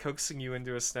love coaxing you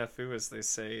into a snafu, as they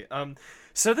say.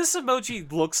 So this emoji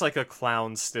looks like a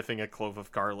clown sniffing a clove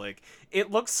of garlic.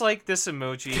 It looks like this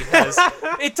emoji has...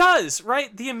 It does,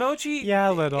 right? The emoji... Yeah,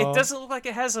 a little. It doesn't look like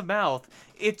it has a mouth.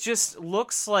 It just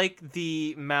looks like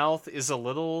the mouth is a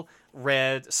little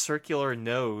red circular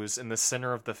nose in the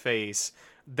center of the face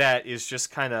that is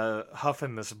just kind of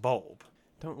huffing this bulb.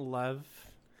 Don't love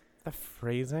the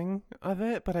phrasing of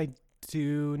it, but I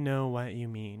do know what you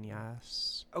mean,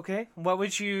 yes. Okay. What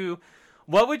would you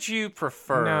What would you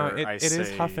prefer? No, I it say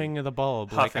is huffing the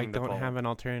bulb. Like, I huffing the don't bulb. have an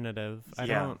alternative. I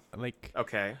Yeah. don't, like...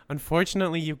 Okay.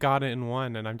 Unfortunately, you got it in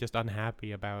one, and I'm just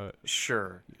unhappy about...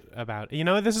 Sure. You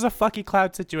know, this is a fucky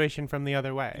cloud situation from the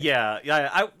other way. Yeah.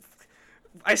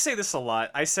 I say this a lot.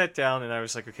 I sat down and I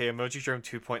was like, okay, Emoji Drone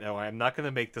 2.0. I'm not going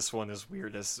to make this one as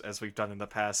weird as we've done in the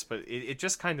past, but it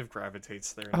just kind of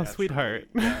gravitates there. Oh, naturally. sweetheart.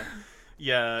 Yeah.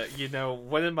 Yeah, you know,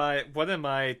 what am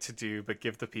I to do but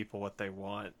give the people what they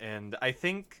want? And I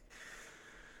think,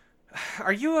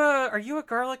 are you a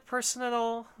garlic person at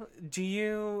all? Do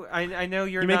you? I know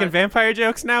you're You not... making vampire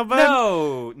jokes now,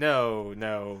 bud?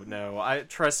 No. I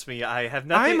trust me. I have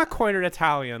nothing. I'm a quarter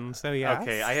Italian, so yeah.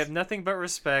 Okay, I have nothing but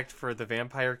respect for the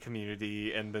vampire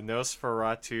community and the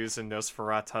Nosferatus and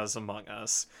Nosferatas among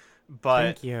us. But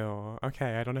Thank you.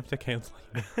 Okay, I don't have to cancel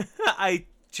you. I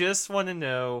just want to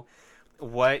know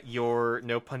what your,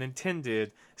 no pun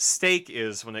intended, stake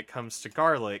is when it comes to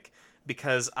garlic,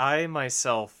 because I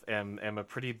myself am a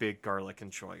pretty big garlic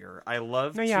enjoyer. I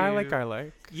love to... Yeah, I like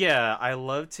garlic. Yeah, I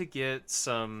love to get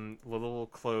some little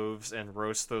cloves and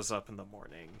roast those up in the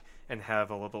morning and have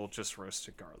a little just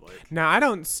roasted garlic. Now, I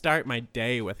don't start my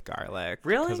day with garlic.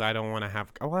 Really? Because I don't want to have...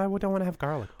 Well, I don't want to have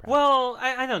garlic breath. Well,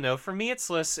 I don't know. For me, it's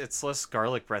less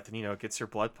garlic breath, and it gets your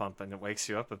blood pumping. It wakes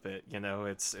you up a bit.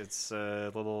 It's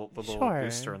a little Sure.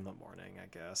 booster in the morning, I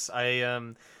guess.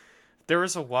 There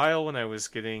was a while when I was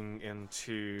getting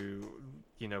into,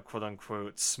 quote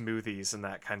unquote smoothies and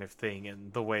that kind of thing,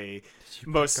 and the way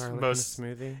most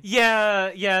smoothie. Yeah,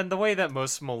 and the way that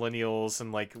most millennials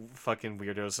and like fucking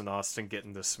weirdos in Austin get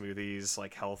into smoothies,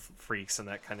 like health freaks and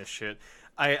that kind of shit.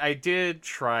 I did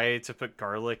try to put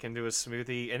garlic into a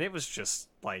smoothie, and it was just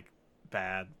like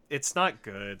bad. It's not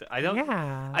good. I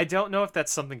don't know if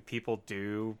that's something people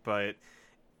do, but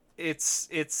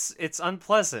it's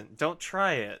unpleasant. Don't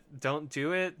try it. Don't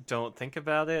do it. Don't think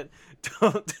about it.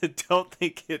 Don't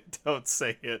think it. Don't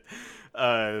say it.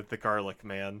 The garlic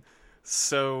man.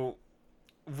 So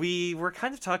we were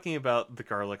kind of talking about the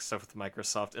garlic stuff with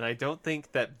Microsoft, and I don't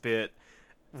think that bit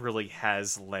really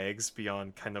has legs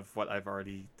beyond kind of what I've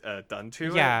already done to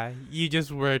it. Yeah, you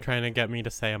just were trying to get me to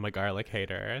say I'm a garlic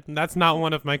hater. That's not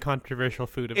one of my controversial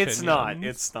food opinions.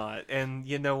 It's not. And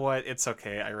you know what? It's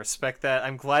okay. I respect that.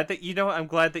 I'm glad that I'm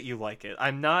glad that you like it.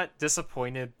 I'm not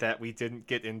disappointed that we didn't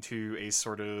get into a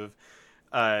sort of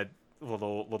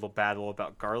little battle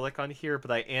about garlic on here, but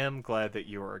I am glad that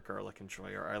you are a garlic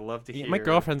enjoyer. I love to hear... My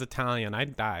girlfriend's Italian.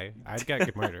 I'd die. I'd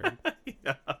get murdered.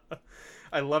 Yeah.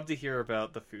 I love to hear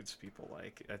about the foods people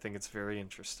like. I think it's very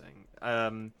interesting.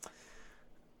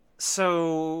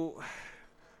 So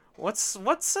what's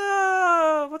going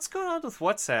on with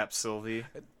WhatsApp, Sylvie?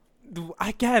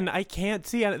 Again, I can't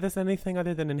see this anything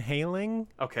other than inhaling.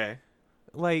 Okay.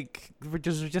 Like,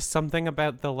 there's just something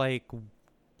about the like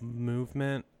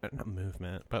movement, not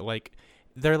movement, but like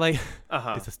they're like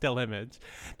it's a still image.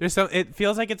 It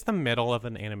feels like it's the middle of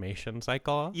an animation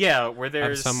cycle. Yeah, where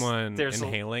there's someone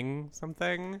inhaling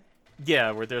something.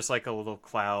 Yeah, where there's like a little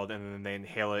cloud, and then they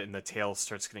inhale it, and the tail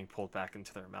starts getting pulled back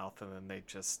into their mouth, and then they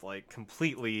just like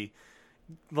completely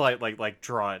like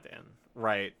draw it in.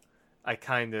 Right. I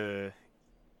kind of...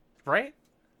 Right?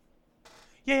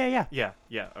 Yeah.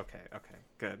 Okay,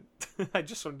 good. I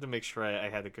just wanted to make sure I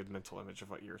had a good mental image of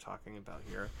what you were talking about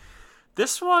here.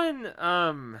 This one,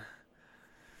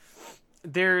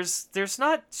 there's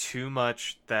not too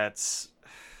much that's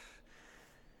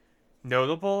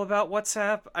notable about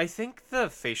WhatsApp. I think the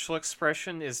facial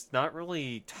expression is not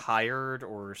really tired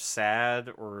or sad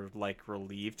or like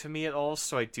relieved to me at all,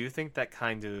 so I do think that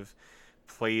kind of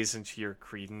plays into your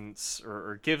credence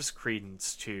or gives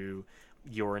credence to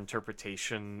your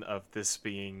interpretation of this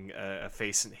being a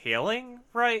face inhaling,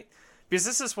 right? Because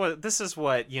this is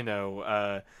what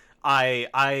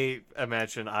I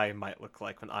imagine I might look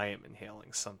like when I am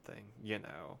inhaling something,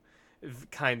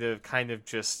 kind of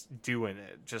just doing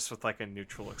it, just with like a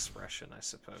neutral expression, I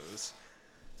suppose.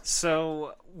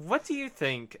 So what do you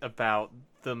think about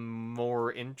the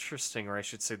more interesting, or I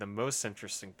should say the most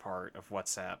interesting part of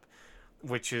WhatsApp,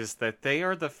 which is that they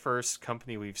are the first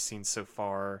company we've seen so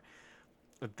far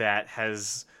that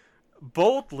has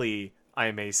boldly,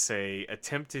 I may say,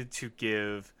 attempted to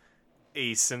give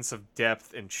a sense of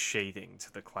depth and shading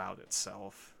to the cloud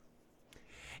itself.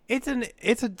 It's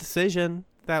a decision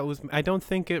that was... I don't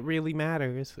think it really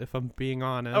matters, if I'm being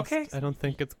honest. Okay. I don't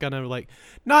think it's gonna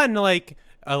not in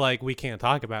we can't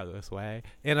talk about it this way.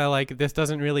 This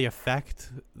doesn't really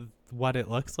affect what it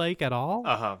looks like at all.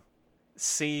 Uh-huh.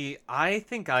 See, I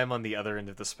think I'm on the other end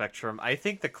of the spectrum. I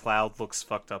think the cloud looks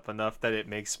fucked up enough that it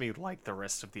makes me like the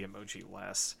rest of the emoji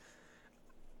less.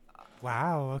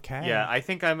 Wow. Okay. Yeah, I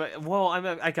think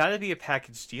I gotta be a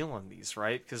package deal on these,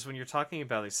 right? Because when you're talking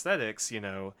about aesthetics,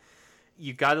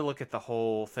 you got to look at the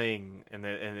whole thing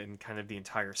and kind of the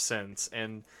entire sense.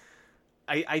 And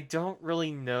I don't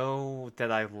really know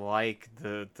that I like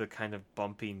the kind of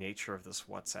bumpy nature of this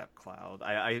WhatsApp cloud.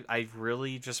 I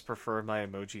really just prefer my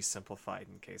emoji simplified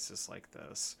in cases like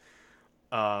this.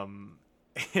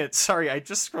 Sorry, I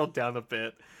just scrolled down a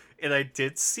bit and I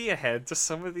did see ahead to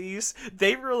some of these.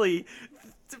 They really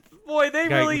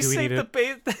saved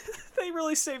they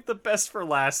really saved the best for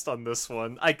last on this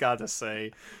one, I gotta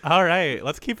say. All right,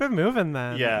 let's keep it moving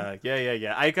then. Yeah.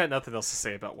 I got nothing else to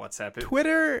say about WhatsApp.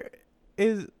 Twitter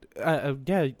is you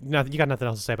got nothing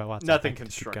else to say about WhatsApp. Nothing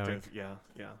constructive. Yeah.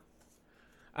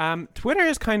 Twitter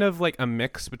is kind of like a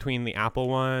mix between the Apple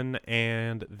one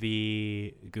and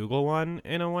the Google one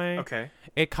in a way. Okay.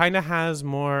 It kind of has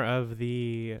more of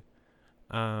the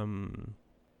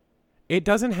it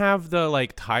doesn't have the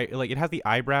it has the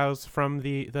eyebrows from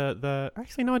the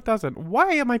actually no, it doesn't.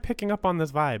 Why am I picking up on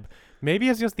this vibe? Maybe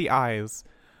it's just the eyes.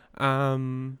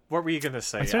 What were you gonna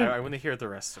say? I want to hear the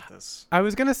rest of this. I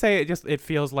was gonna say it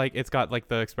feels like it's got like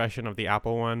the expression of the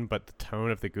Apple one, but the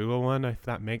tone of the Google one. If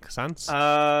that makes sense.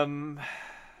 Yeah,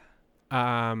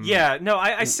 no,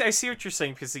 I see what you're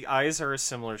saying because the eyes are a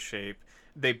similar shape.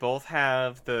 They both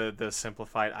have the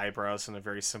simplified eyebrows and a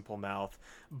very simple mouth,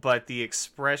 but the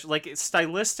expression,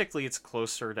 stylistically, it's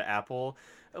closer to Apple.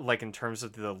 Like in terms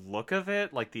of the look of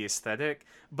it, like the aesthetic,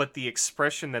 but the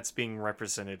expression that's being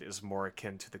represented is more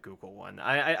akin to the Google one.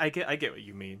 I get what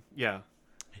you mean. Yeah.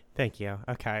 Thank you.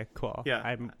 Okay, cool. Yeah.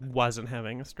 I wasn't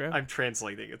having a stroke. I'm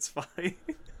translating. It's fine.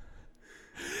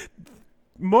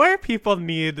 More people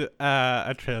need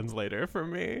a translator for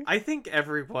me. I think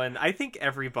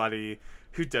everybody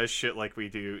who does shit like we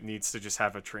do needs to just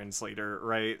have a translator,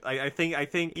 right? I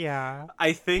think Yeah.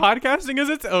 I think podcasting is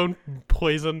its own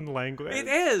poison language. it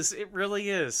is. It really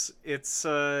is. It's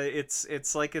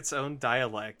like its own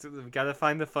dialect. We got to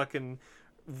find the fucking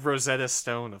Rosetta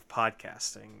Stone of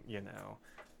podcasting,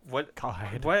 What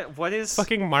God. What is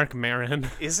fucking Mark Maron?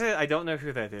 Is it? I don't know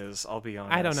who that is. I'll be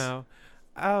honest. I don't know.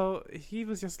 Oh, he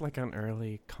was just like an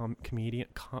early comedian.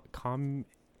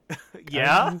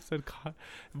 Yeah.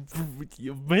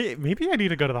 Maybe I need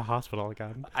to go to the hospital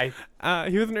again.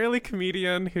 He was an early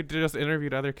comedian who just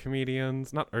interviewed other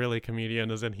comedians. Not early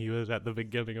comedian, as in he was at the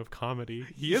beginning of comedy.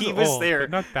 He was old, there,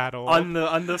 but not that old. On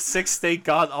the sixth day,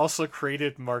 God also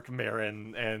created Mark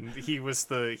Maron, and he was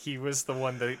the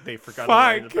one that they forgot to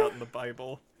write about in the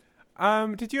Bible.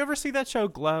 Did you ever see that show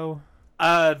Glow?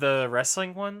 The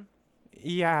wrestling one.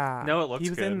 Yeah. No, it looks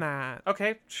good. He was in that.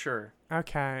 Okay, sure.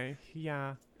 Okay,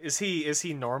 yeah. Is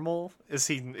he normal? Is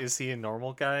he a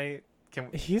normal guy?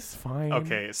 He's fine.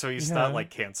 Okay, so he's not like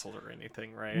canceled or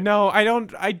anything, right? No,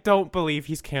 I don't believe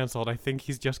he's canceled. I think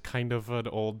he's just kind of an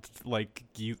old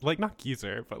not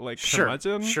geezer, but like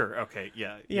curmudgeon. Sure. Okay.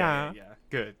 Yeah.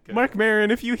 Good. Mark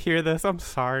Maron, if you hear this, I'm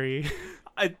sorry.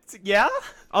 Yeah.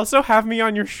 Also, have me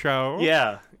on your show.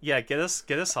 Yeah. Get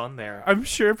us on there. I'm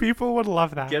sure people would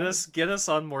love that. Get us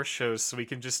on more shows so we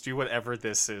can just do whatever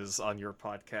this is on your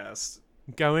podcast.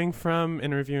 Going from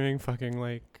interviewing fucking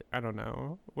I don't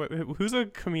know, who's a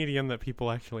comedian that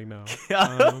people actually know?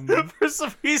 For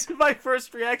some reason, my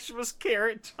first reaction was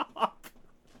Carrot Top.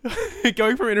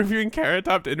 Going from interviewing Carrot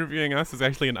Top to interviewing us is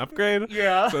actually an upgrade.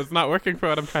 Yeah. So it's not working for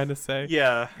what I'm trying to say.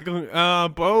 Yeah.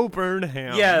 Bo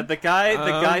Burnham. Yeah, the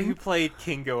guy who played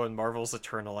Kingo in Marvel's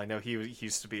Eternal. I know he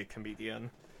used to be a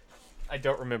comedian. I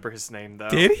don't remember his name though.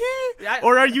 Did he?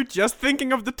 Or are you just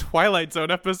thinking of the Twilight Zone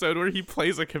episode where he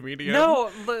plays a comedian? No,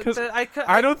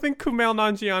 I don't think Kumail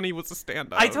Nanjiani was a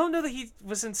stand-up. I don't know that he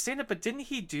was in stand-up, but didn't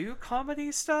he do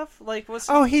comedy stuff?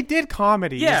 Oh, he did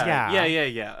comedy.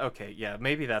 Yeah. Okay, yeah,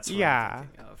 maybe that's what I'm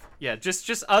thinking of. Yeah,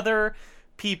 just other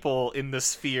people in the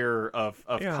sphere of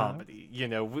comedy.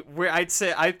 Where I'd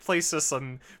say I'd place us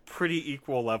on pretty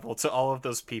equal level to all of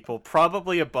those people,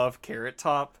 probably above Carrot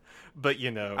Top. But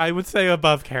I would say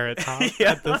above Carrot Top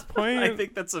at this point. I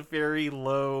think that's a very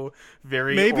low,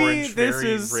 very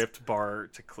ripped bar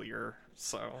to clear.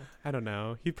 So I don't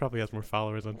know. He probably has more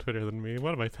followers on Twitter than me.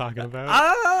 What am I talking about?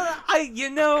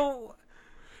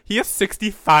 He has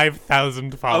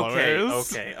 65,000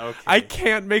 followers. Okay. I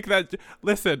can't make that.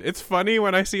 Listen, it's funny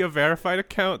when I see a verified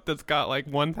account that's got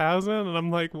 1,000, and I'm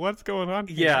like, what's going on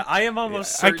here? Yeah, I am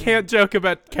almost certain. I can't joke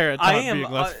about Carrot Top being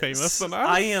less famous than us.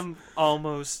 I am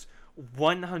almost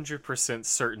 100%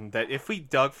 certain that if we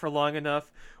dug for long enough,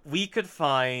 we could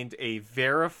find a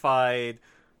verified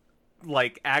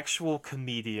actual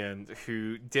comedian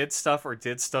who did stuff in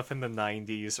the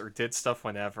 90s or did stuff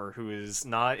whenever, who is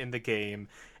not in the game,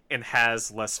 and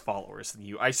has less followers than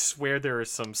you. I swear there is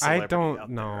some I celebrity out don't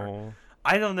know. there.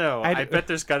 I don't know. I bet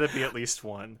there's got to be at least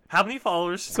one. How many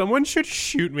followers? Someone should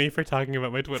shoot me for talking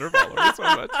about my Twitter followers so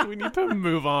much. We need to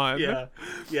move on.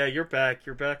 Yeah, you're back.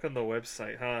 You're back on the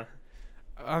website, huh?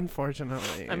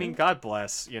 Unfortunately. I mean, God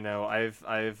bless. You know, I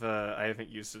haven't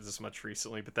used it as much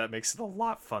recently, but that makes it a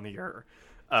lot funnier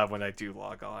when I do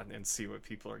log on and see what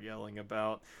people are yelling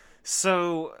about.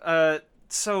 So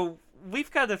we've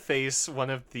got to face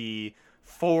one of the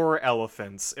 4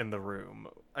 elephants in the room,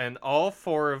 and all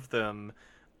 4 of them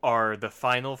are the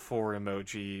final 4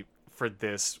 emoji for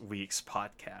this week's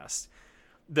podcast.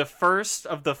 The first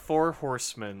of the 4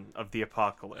 horsemen of the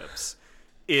apocalypse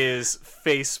is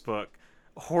Facebook,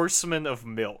 Horseman of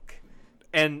Milk.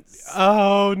 And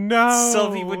oh no,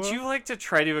 Sylvie, would you like to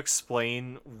try to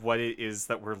explain what it is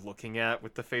that we're looking at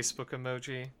with the Facebook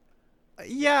emoji?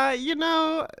 Yeah, you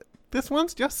know, this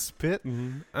one's just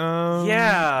spitting.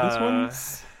 Yeah.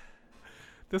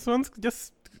 This one's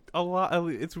just a lot.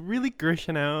 It's really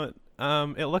gushing out.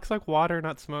 It looks like water,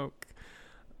 not smoke.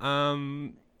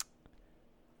 I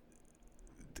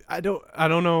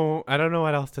don't know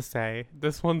what else to say.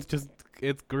 This one's just,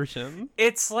 it's gruesome.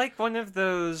 It's like one of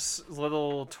those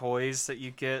little toys that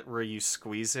you get where you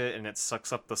squeeze it and it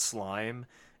sucks up the slime,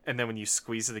 and then when you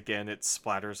squeeze it again, it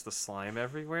splatters the slime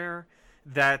everywhere.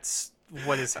 That's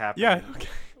what is happening. Yeah. Okay.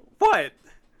 What?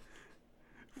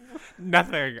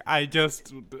 Nothing. I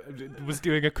just was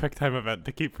doing a quick time event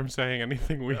to keep from saying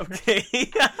anything weird.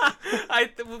 Okay.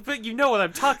 But you know what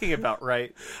I'm talking about,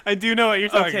 right? I do know what you're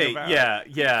talking about. Yeah.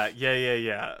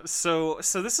 So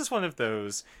this is one of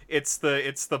those. It's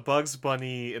the Bugs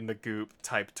Bunny in the Goop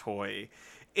type toy.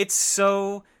 It's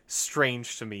so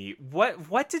strange to me.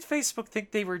 What did Facebook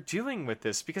think they were doing with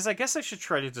this? Because I guess I should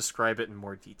try to describe it in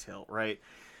more detail, right?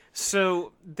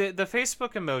 So the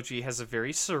Facebook emoji has a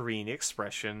very serene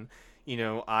expression, you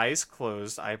know, eyes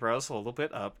closed, eyebrows a little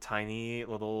bit up, tiny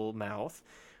little mouth,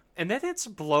 and then it's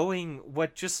blowing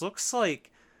what just looks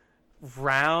like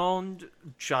round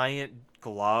giant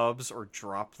globs or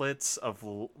droplets of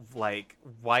like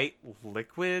white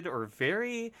liquid, or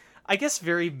very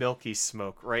milky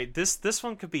smoke, right? This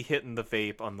one could be hitting the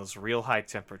vape on those real high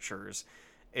temperatures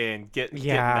and getting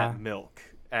that milk,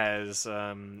 as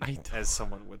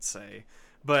someone would say.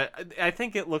 But I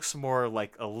think it looks more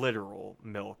like a literal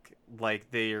milk,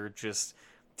 like they are just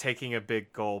taking a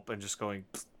big gulp and just going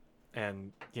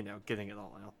and, you know, getting it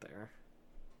all out there.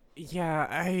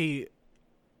 Yeah,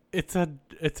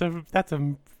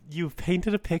 you've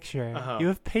painted a picture. Uh-huh. You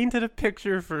have painted a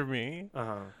picture for me.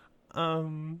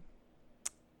 Uh-huh.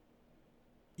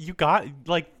 You got,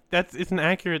 like, it's an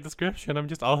accurate description. I'm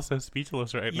just also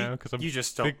speechless right now because I'm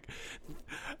just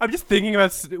thinking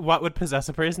about what would possess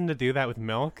a person to do that with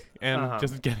milk and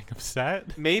just getting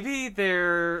upset. Maybe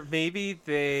they.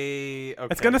 Okay.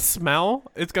 It's gonna smell.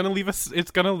 It's gonna leave us.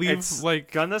 It's gonna leave it's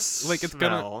like gonna like it's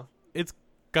smell.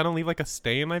 gonna leave like a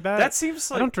stain. I bet. That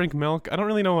seems like. I don't drink milk. I don't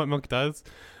really know what milk does.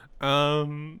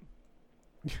 That's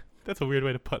a weird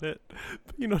way to put it,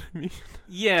 but you know what I mean.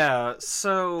 Yeah.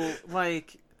 So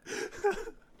like.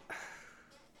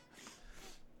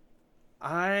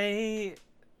 I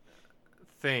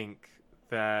think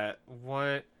that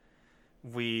what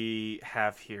we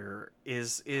have here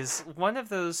is one of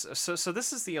those. So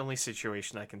this is the only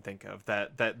situation I can think of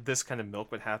that this kind of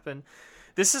milk would happen.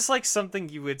 This is like something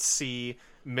you would see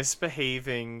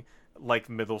misbehaving like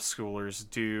middle schoolers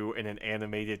do in an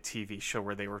animated TV show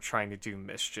where they were trying to do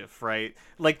mischief, right?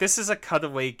 Like this is a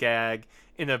cutaway gag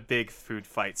in a big food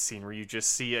fight scene where you just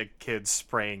see a kid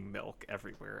spraying milk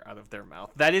everywhere out of their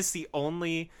mouth. That is the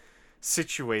only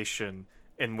situation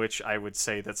in which I would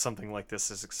say that something like this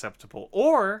is acceptable.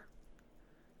 Or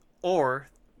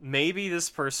maybe this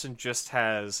person just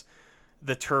has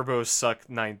the Turbo Suck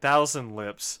 9000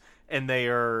 lips and they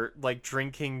are like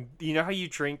drinking, you know how you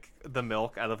drink the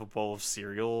milk out of a bowl of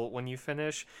cereal when you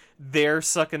finish? They're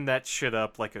sucking that shit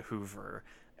up like a Hoover,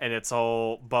 and it's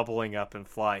all bubbling up and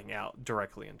flying out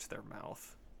directly into their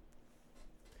mouth.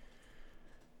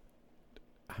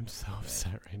 I'm so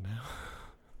upset right now.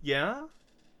 Yeah?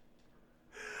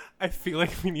 I feel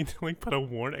like we need to like put a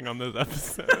warning on this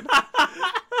episode.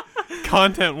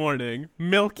 Content warning,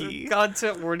 Milky.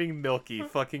 Content warning, Milky.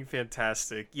 Fucking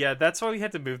fantastic. Yeah, that's why we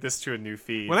had to move this to a new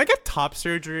feed. When I get top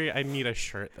surgery, I need a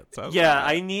shirt that says that.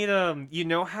 I need you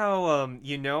know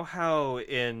how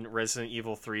in Resident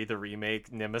Evil 3 the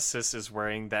remake, Nemesis is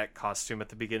wearing that costume at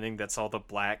the beginning that's all the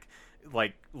black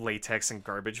like latex and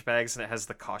garbage bags and it has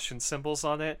the caution symbols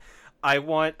on it. I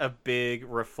want a big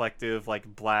reflective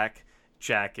like black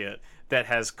jacket that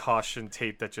has caution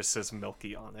tape that just says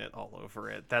Milky on it all over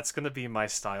it. That's going to be my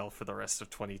style for the rest of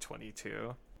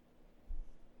 2022.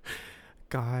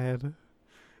 God.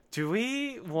 Do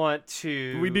we want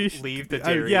to leave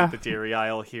the dairy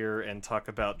aisle here and talk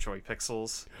about Joy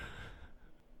Pixels?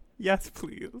 Yes,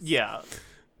 please. Yeah.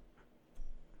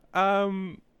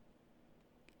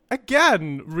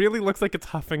 Again, really looks like it's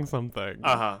huffing something.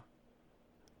 Uh-huh.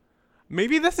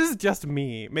 Maybe this is just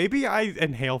me. Maybe I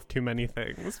inhale too many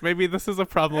things. Maybe this is a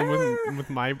problem with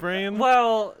my brain.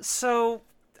 Well, so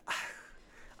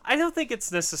I don't think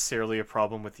it's necessarily a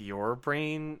problem with your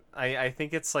brain. I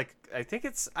think it's like I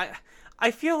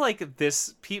feel like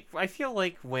I feel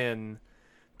like when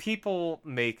people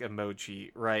make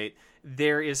emoji, right,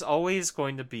 there is always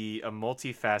going to be a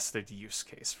multifaceted use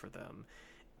case for them.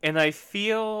 And I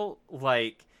feel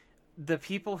like the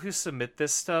people who submit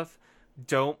this stuff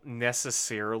don't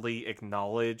necessarily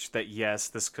acknowledge that, yes,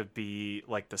 this could be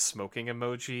like the smoking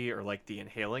emoji or like the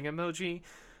inhaling emoji,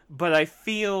 but I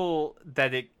feel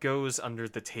that it goes under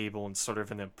the table in sort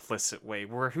of an implicit way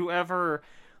where whoever,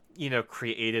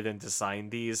 created and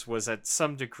designed these was at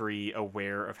some degree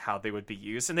aware of how they would be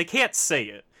used, and they can't say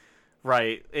it,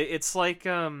 right? It's like,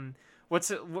 what's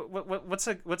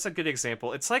a good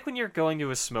example? It's like when you're going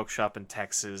to a smoke shop in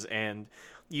Texas and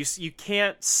you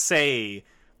can't say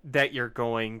that you're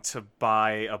going to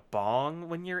buy a bong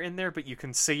when you're in there, but you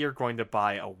can say you're going to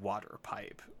buy a water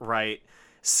pipe, right?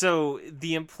 So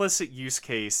the implicit use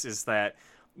case is that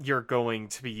you're going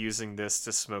to be using this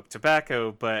to smoke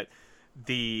tobacco, but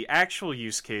the actual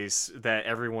use case that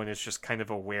everyone is just kind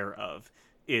of aware of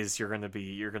is you're going to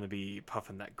be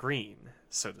puffing that green,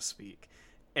 so to speak.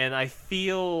 And I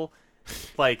feel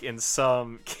like in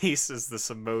some cases this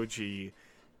emoji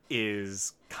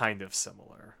is kind of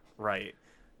similar, right?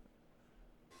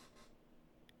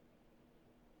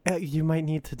 You might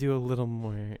need to do a little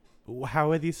more.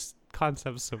 How are these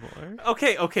concepts similar?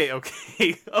 Okay.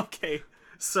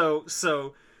 So,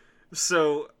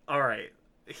 all right.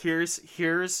 Here's.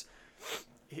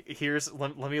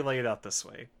 Let me lay it out this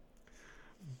way.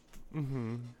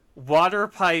 Mm-hmm. Water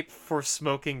pipe for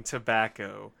smoking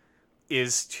tobacco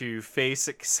is to face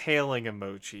exhaling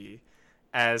emoji,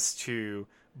 as to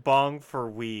bong for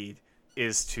weed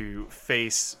is to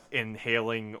face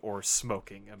inhaling or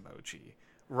smoking emoji.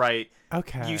 Right.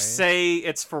 Okay. You say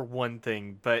it's for one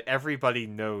thing, but everybody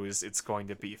knows it's going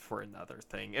to be for another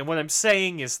thing. And what I'm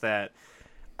saying is that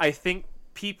I think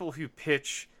people who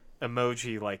pitch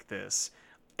emoji like this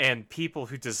and people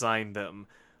who design them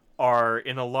are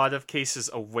in a lot of cases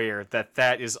aware that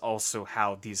that is also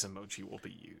how these emoji will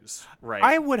be used, right?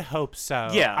 I would hope so.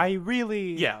 Yeah.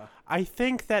 I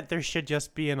think that there should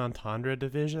just be an entendre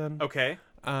division. Okay.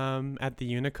 At the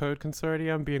Unicode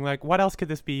Consortium, being like, what else could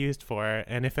this be used for?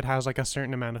 And if it has like a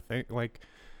certain amount of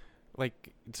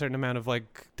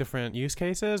different use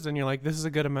cases, then you're like, this is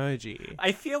a good emoji.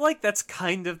 I feel like that's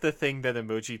kind of the thing that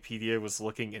Emojipedia was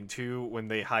looking into when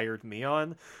they hired me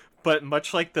on. But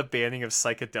much like the banning of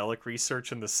psychedelic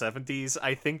research in the 70s,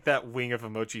 I think that wing of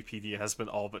Emojipedia has been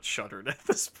all but shuttered at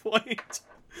this point,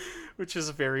 which is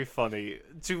very funny.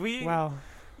 Well,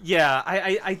 yeah,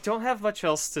 I don't have much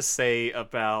else to say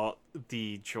about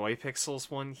the Joy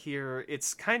Pixels one here.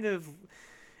 It's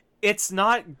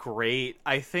not great.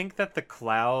 I think that the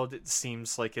cloud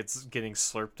seems like it's getting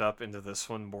slurped up into this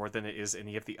one more than it is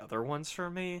any of the other ones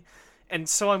for me. And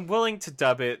so I'm willing to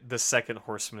dub it the second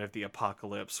Horseman of the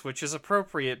Apocalypse, which is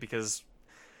appropriate because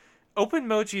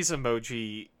OpenMoji's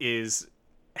emoji is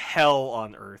hell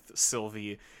on earth,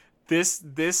 Sylvie. We've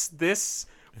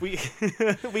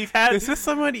had. This is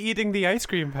someone eating the ice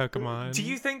cream Pokemon. Do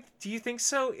you think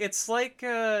so? It's like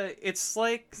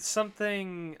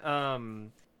something.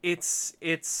 It's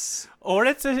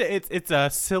a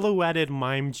silhouetted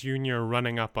Mime Jr.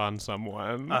 running up on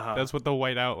someone. Uh-huh. That's what the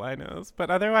white outline is. But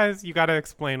otherwise, you got to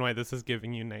explain why this is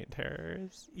giving you night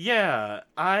terrors. Yeah,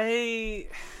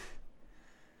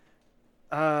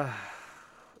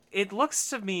 it looks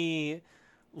to me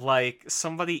like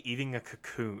somebody eating a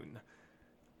cocoon.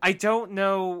 I don't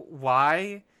know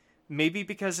why. Maybe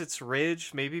because it's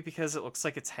ridged. Maybe because it looks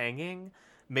like it's hanging.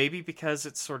 Maybe because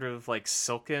it's sort of like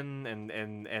silken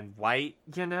and white,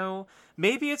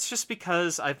 Maybe it's just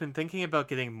because I've been thinking about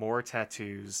getting more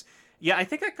tattoos. Yeah, I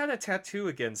think I got a tattoo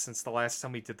again since the last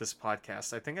time we did this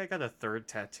podcast. I think I got a third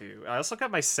tattoo. I also got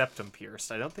my septum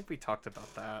pierced. I don't think we talked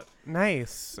about that.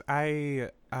 Nice.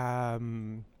 And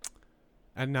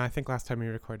no, I think last time we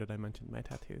recorded I mentioned my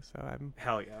tattoo, so I'm...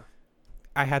 Hell yeah.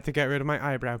 I had to get rid of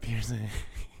my eyebrow piercing.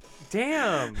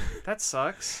 Damn, that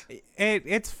sucks.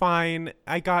 It's fine.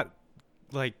 It got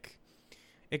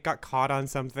caught on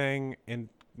something and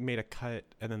made a cut,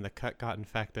 and then the cut got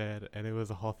infected, and it was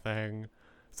a whole thing.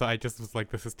 So I just was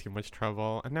like, this is too much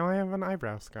trouble. And now I have an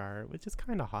eyebrow scar, which is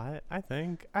kind of hot, I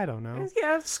think. I don't know.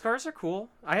 Yeah, scars are cool.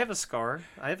 I have a scar.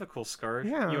 I have a cool scar.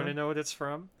 Yeah. You want to know what it's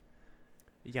from?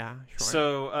 Yeah, sure.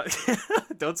 So,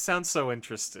 don't sound so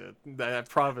interested. I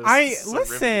promise.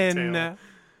 Listen.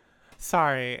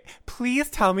 Sorry. Please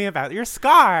tell me about your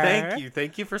scar.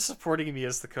 Thank you for supporting me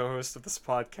as the co-host of this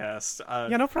podcast.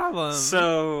 Yeah, no problem.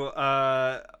 So,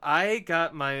 I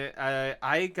got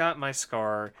my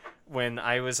scar when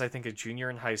I was, I think, a junior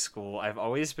in high school. I've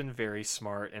always been very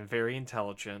smart and very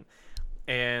intelligent.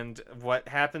 And what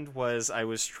happened was I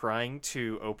was trying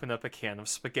to open up a can of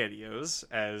SpaghettiOs,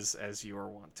 as you are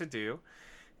wont to do,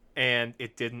 and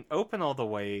it didn't open all the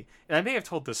way. And I may have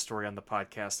told this story on the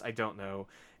podcast, I don't know.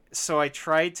 So I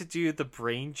tried to do the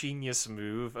brain genius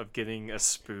move of getting a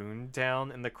spoon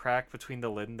down in the crack between the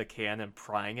lid and the can and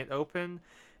prying it open.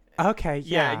 Okay,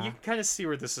 yeah. And you can kind of see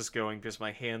where this is going because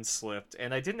my hand slipped.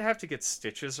 And I didn't have to get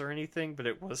stitches or anything, but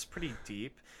it was pretty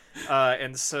deep.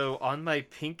 And so on my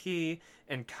pinky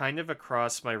and kind of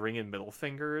across my ring and middle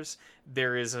fingers,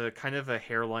 there is a kind of a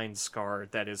hairline scar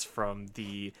that is from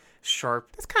the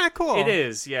sharp... That's kind of cool. It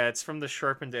is, yeah. It's from the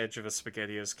sharpened edge of a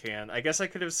SpaghettiOs can. I guess I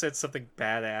could have said something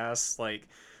badass like...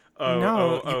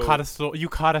 You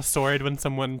caught a sword when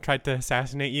someone tried to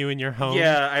assassinate you in your home.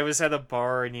 Yeah, I was at a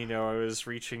bar and I was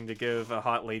reaching to give a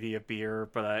hot lady a beer,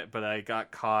 but I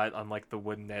got caught on like the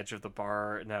wooden edge of the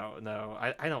bar. No,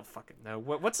 I don't fucking know.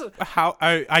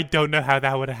 I don't know how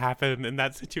that would have happened in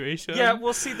that situation. Yeah,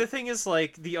 well, see, the thing is,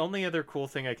 like, the only other cool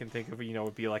thing I can think of,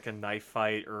 would be like a knife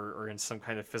fight or in some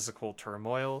kind of physical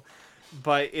turmoil.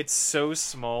 But it's so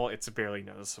small, it's barely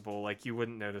noticeable. Like, you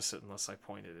wouldn't notice it unless I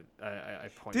pointed it. I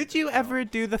pointed. Did you ever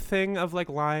do the thing of like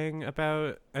lying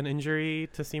about an injury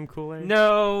to seem cooler?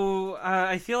 No,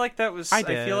 I feel like that was. I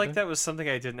did. I feel like that was something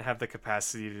I didn't have the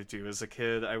capacity to do as a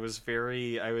kid. I was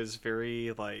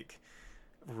very like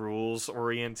rules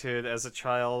oriented as a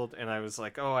child, and I was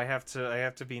like, oh, I have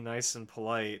to be nice and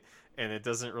polite. And it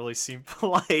doesn't really seem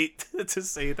polite to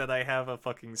say that I have a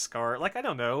fucking scar. Like, I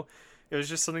don't know. It was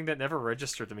just something that never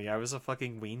registered to me. I was a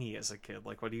fucking weenie as a kid.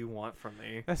 Like, what do you want from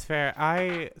me? That's fair.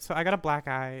 I got a black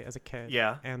eye as a kid.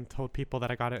 Yeah. And told people that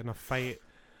I got it in a fight.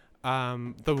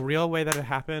 The real way that it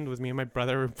happened was me and my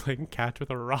brother were playing catch with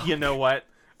a rock. You know what?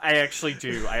 I actually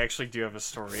do have a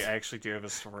story.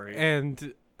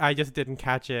 And I just didn't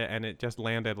catch it, and it just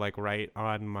landed like right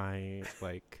on my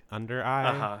like under eye.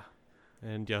 Uh-huh.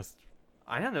 And just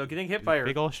I don't know, getting hit by a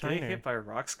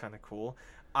rock's kind of cool.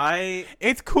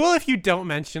 It's cool if you don't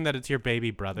mention that it's your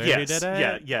baby brother who did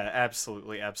it. Yeah,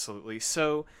 absolutely.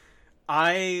 So,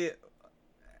 I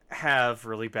have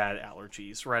really bad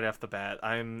allergies right off the bat.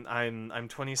 I'm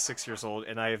 26 years old,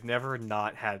 and I have never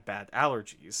not had bad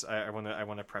allergies. I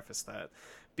want to preface that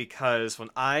because when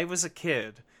I was a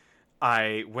kid,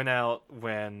 I went out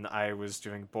when I was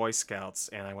doing Boy Scouts,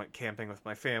 and I went camping with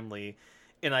my family.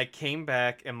 And I came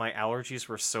back, and my allergies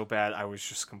were so bad, I was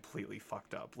just completely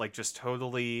fucked up. Like, just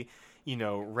totally,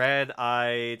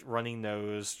 red-eyed, runny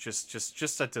nose,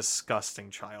 just a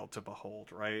disgusting child to behold,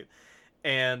 right?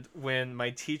 And when my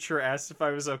teacher asked if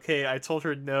I was okay, I told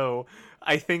her no,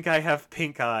 I think I have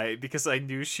pink eye, because I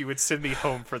knew she would send me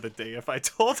home for the day if I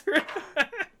told her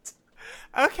that.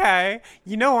 Okay.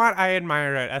 You know what? I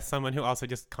admire it as someone who also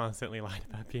just constantly lied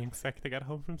about being sick to get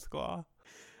home from school.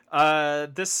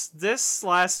 This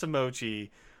last emoji,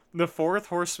 the fourth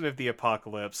horseman of the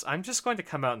apocalypse, I'm just going to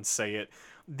come out and say it.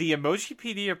 The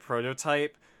Emojipedia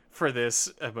prototype for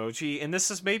this emoji, and this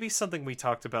is maybe something we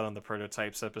talked about on the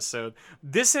prototypes episode,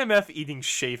 this MF eating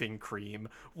shaving cream.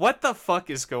 What the fuck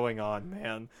is going on,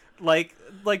 man? Like,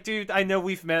 dude, I know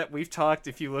we've met, we've talked.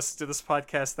 If you listen to this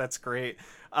podcast, that's great.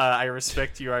 I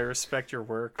respect you. I respect your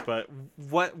work. But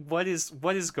what is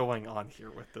going on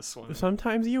here with this one?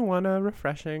 Sometimes you want a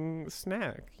refreshing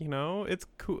snack. It's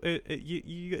cool.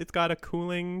 It's got a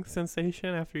cooling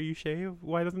sensation after you shave.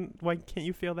 Why can't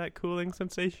you feel that cooling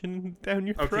sensation down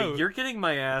your throat? Okay, you're getting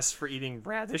my ass for eating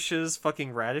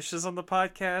fucking radishes on the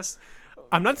podcast.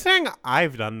 I'm not saying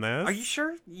I've done this. Are you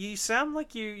sure? You sound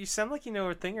like you know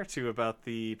a thing or two about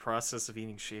the process of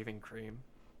eating shaving cream.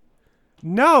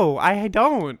 No, I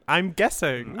don't. I'm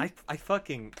guessing. I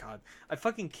fucking God. I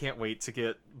fucking can't wait to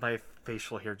get my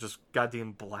facial hair just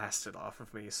goddamn blasted off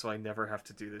of me, so I never have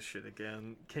to do this shit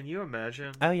again. Can you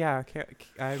imagine? Oh yeah,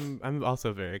 I'm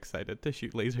also very excited to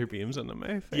shoot laser beams into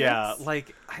my face. Yeah,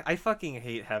 like I fucking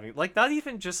hate having, like, not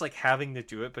even just like having to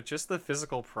do it, but just the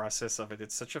physical process of it.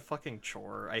 It's such a fucking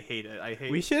chore. I hate it. I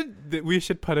hate. We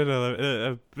should put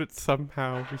in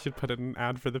somehow. We should put in an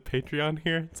ad for the Patreon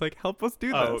here. It's like, help us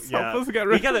do this. Yeah. Help us get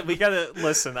rid. We gotta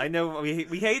listen. I know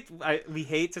we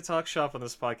hate to talk shop on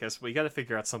this podcast, but we gotta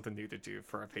figure out something new to do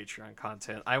for our Patreon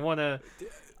content.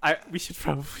 We should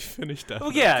probably finish that.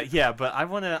 Oh yeah, but I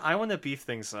wanna beef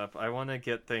things up. I wanna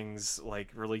get things like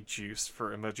really juiced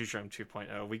for Emoji Drum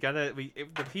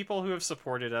 2.0. The people who have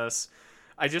supported us.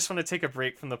 I just want to take a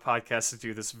break from the podcast to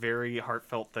do this very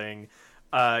heartfelt thing.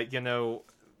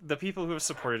 The people who have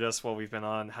supported us while we've been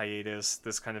on hiatus,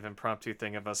 this kind of impromptu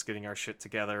thing of us getting our shit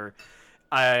together,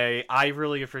 I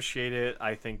really appreciate it.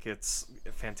 I think it's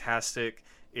fantastic.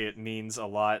 It means a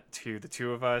lot to the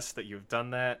two of us that you've done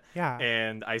that. Yeah.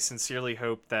 And I sincerely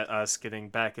hope that us getting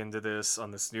back into this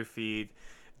on this new feed,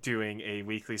 doing a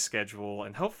weekly schedule,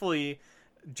 and hopefully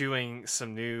doing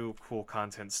some new cool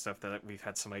content stuff that we've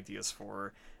had some ideas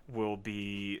for will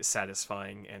be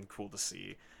satisfying and cool to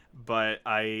see. But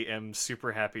I am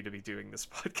super happy to be doing this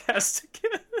podcast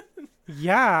again.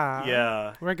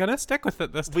 Yeah. We're gonna stick with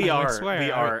it this time. We are. I swear.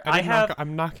 We are.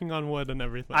 I'm knocking on wood and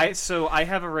everything. So I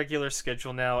have a regular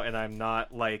schedule now, and I'm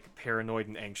not like paranoid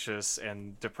and anxious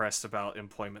and depressed about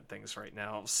employment things right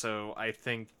now. So I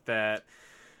think that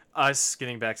us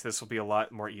getting back to this will be a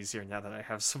lot more easier now that I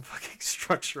have some fucking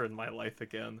structure in my life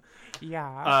again.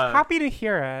 Yeah. Happy to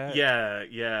hear it. Yeah.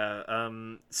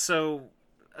 So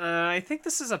I think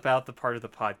this is about the part of the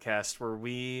podcast where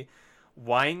we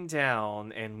wind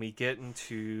down and we get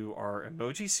into our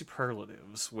emoji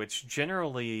superlatives, which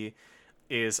generally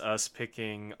is us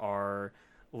picking our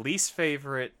least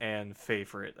favorite and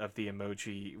favorite of the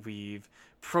emoji we've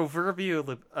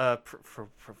proverbially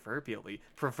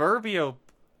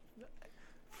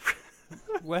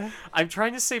What? I'm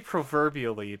trying to say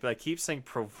proverbially, but I keep saying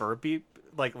proverbi,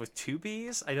 like with two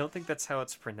B's. I don't think that's how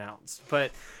it's pronounced.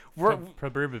 But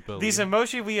these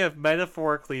emoji we have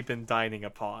metaphorically been dining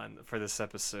upon for this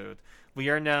episode. We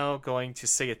are now going to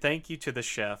say a thank you to the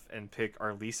chef and pick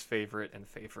our least favorite and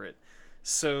favorite.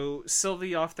 So,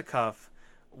 Sylvie, off the cuff,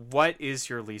 what is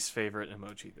your least favorite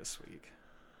emoji this week?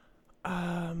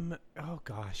 Oh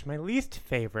gosh, my least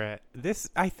favorite.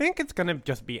 I think it's gonna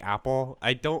just be Apple.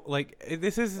 I don't like.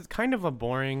 This is kind of a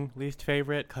boring least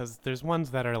favorite because there's ones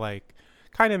that are like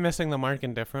kind of missing the mark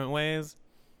in different ways.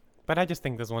 But I just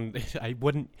think this one, I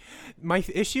wouldn't. My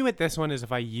issue with this one is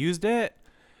if I used it,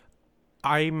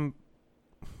 if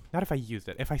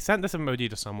I sent this emoji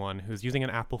to someone who's using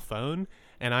an Apple phone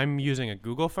and I'm using a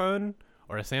Google phone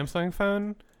or a Samsung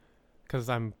phone, because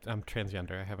I'm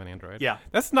transgender, I have an Android. Yeah,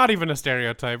 that's not even a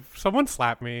stereotype. Someone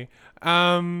slap me.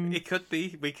 It could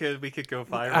be. We could go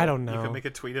viral. I don't know. You could make a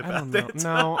tweet about it.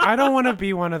 No, I don't want to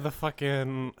be one of the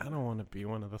fucking. I don't want to be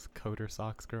one of those coder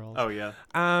socks girls. Oh yeah.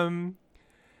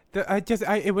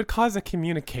 It would cause a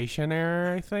communication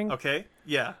error, I think. Okay.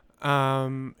 Yeah.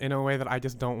 In a way that I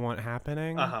just don't want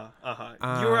happening. You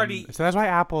already. So that's why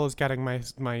Apple is getting my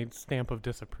stamp of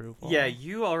disapproval. Yeah,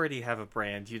 you already have a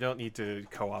brand. You don't need to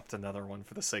co-opt another one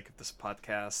for the sake of this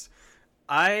podcast.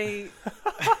 I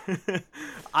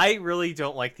really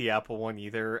don't like the Apple one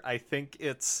either. I think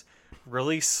it's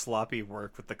really sloppy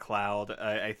work with the cloud.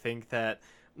 I think that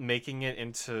making it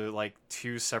into like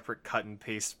two separate cut and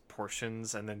paste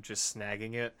portions and then just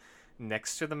snagging it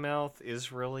next to the mouth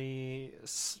is really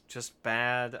just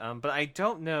bad. But I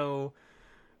don't know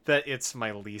that it's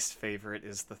my least favorite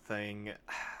is the thing.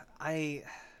 I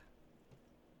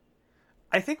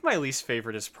think my least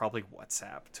favorite is probably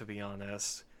WhatsApp, to be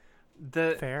honest.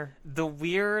 The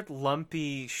weird,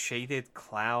 lumpy, shaded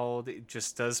cloud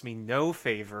just does me no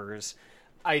favors.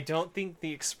 I don't think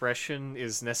the expression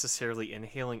is necessarily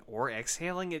inhaling or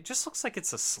exhaling. It just looks like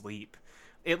it's asleep.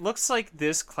 It looks like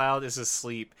this cloud is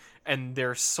asleep and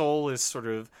their soul is sort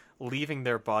of leaving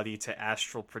their body to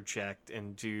astral project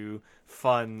and do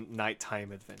fun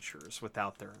nighttime adventures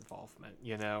without their involvement,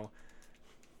 you know?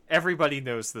 Everybody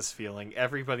knows this feeling.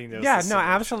 Everybody knows this. Yeah, no,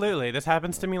 absolutely. This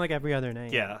happens to me like every other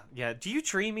night. Yeah. Do you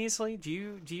dream easily? Do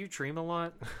you dream a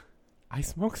lot? I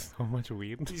smoke so much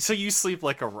weed. So you sleep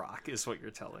like a rock, is what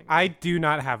you're telling me. I do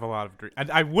not have a lot of dreams.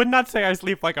 I would not say I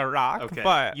sleep like a rock, okay.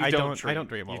 but I don't dream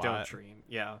a lot. You don't dream,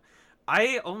 yeah.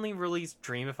 I only really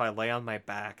dream if I lay on my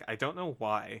back. I don't know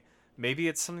why. Maybe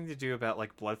it's something to do about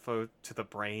like blood flow to the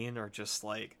brain or just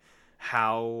like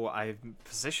how I'm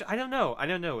positioned. I don't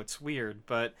know. It's weird,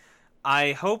 but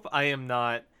I hope I am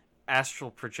not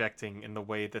astral projecting in the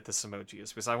way that this emoji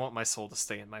is, because I want my soul to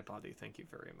stay in my body. Thank you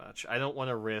very much. I don't want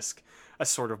to risk a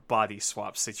sort of body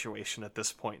swap situation at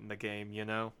this point in the game, you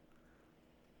know?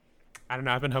 I don't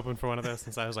know. I've been hoping for one of those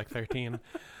since I was like 13.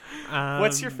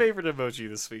 What's your favorite emoji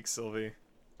this week, Sylvie?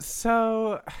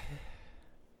 So,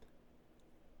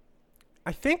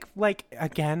 I think, like,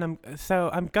 again,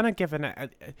 I'm gonna give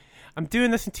I'm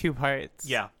doing this in 2 parts.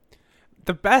 Yeah.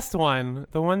 The best one,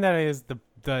 the one that is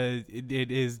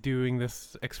it is doing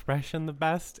this expression the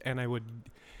best, and I would,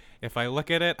 if I look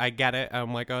at it, I get it.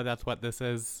 I'm like, oh, that's what this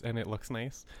is, and it looks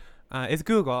nice. Is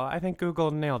Google. I think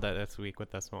Google nailed it this week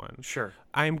with this one. Sure.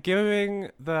 I'm giving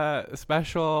the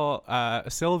special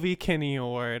Sylvie Kinney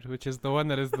Award, which is the one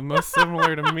that is the most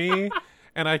similar to me,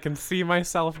 and I can see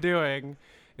myself doing,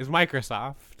 is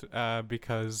Microsoft,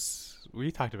 because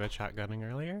we talked about shotgunning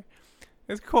earlier.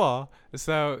 It's cool.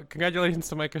 So congratulations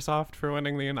to Microsoft for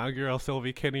winning the inaugural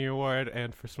Sylvie Kinney Award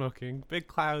and for smoking big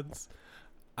clouds.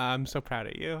 I'm so proud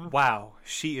of you. Wow,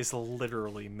 she is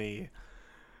literally me.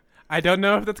 I don't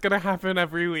know if that's going to happen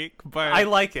every week, but I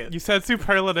like it. You said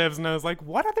superlatives, and I was like,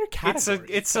 what other categories?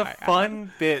 It's a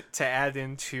fun bit to add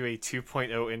into a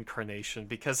 2.0 incarnation,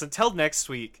 because until next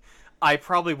week, I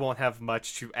probably won't have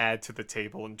much to add to the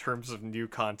table in terms of new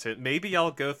content. Maybe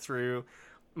I'll go through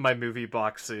my movie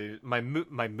boxes, my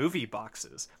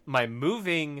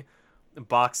moving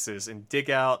boxes, and dig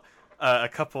out a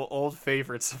couple old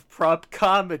favorites of prop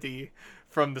comedy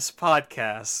from this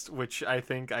podcast, which I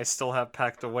think I still have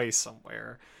packed away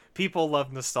somewhere. People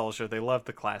love nostalgia. They love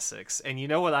the classics. And you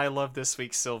know what I love this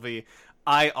week, Sylvie?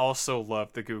 I also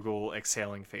love the Google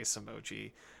exhaling face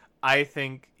emoji. I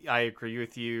think I agree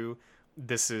with you.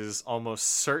 This is almost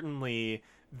certainly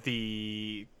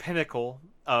the pinnacle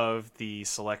of the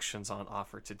selections on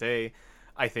offer today.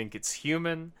 I think it's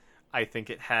human. I think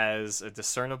it has a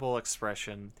discernible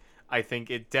expression. I think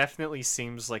it definitely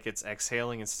seems like it's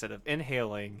exhaling instead of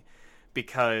inhaling,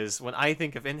 because when I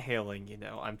think of inhaling, you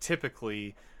know, I'm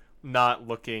typically not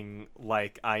looking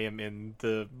like I am in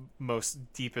the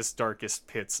most deepest, darkest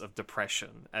pits of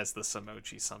depression, as this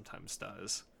emoji sometimes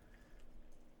does.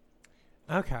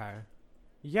 Okay.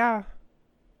 Yeah.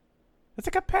 It's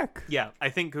a good pick. Yeah, I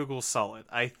think Google's solid.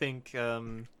 I think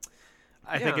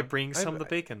I think it brings some of the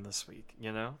bacon this week,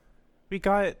 you know?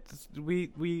 I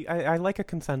like a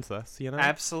consensus, you know?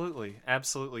 Absolutely.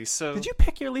 So did you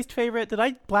pick your least favorite? Did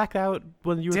I black out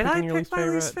when you were picking your least favorite? Did I pick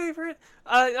my least favorite?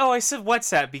 I said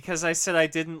WhatsApp because I said I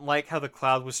didn't like how the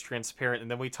cloud was transparent, and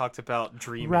then we talked about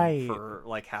dreaming for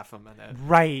like half a minute.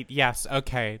 Right, yes,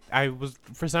 okay. I was,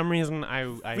 for some reason,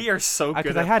 we are so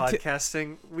good at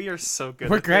podcasting. We are so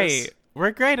good at this.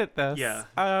 We're great at this. Yeah.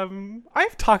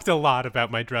 I've talked a lot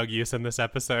about my drug use in this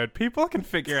episode. People can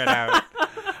figure it out.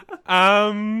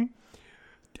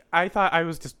 I thought I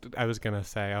was gonna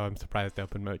say, I'm surprised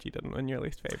Openmoji didn't win your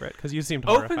least favorite, because you seemed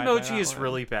horrified by that Openmoji is one.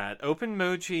 really bad.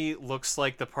 Openmoji looks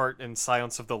like the part in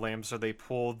Silence of the Lambs where they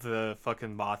pulled the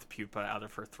fucking moth pupa out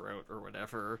of her throat or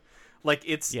whatever. Like,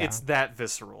 it's that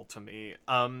visceral to me.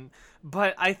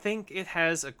 But I think it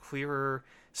has a clearer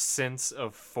sense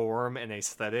of form and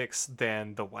aesthetics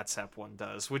than the WhatsApp one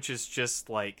does, which is just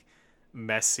like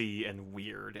messy and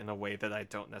weird in a way that I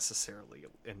don't necessarily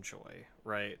enjoy,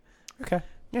 right? Okay.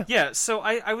 Yeah, so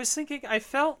I was thinking, I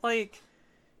felt like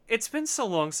it's been so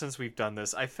long since we've done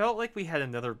this. I felt like we had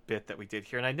another bit that we did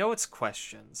here, and I know it's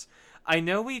questions. I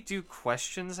know we do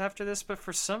questions after this, but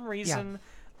for some reason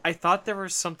I thought there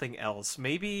was something else.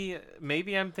 Maybe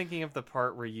I'm thinking of the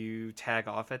part where you tag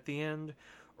off at the end,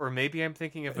 or maybe I'm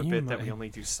thinking of a bit that we only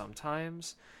do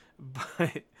sometimes.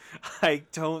 But I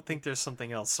don't think there's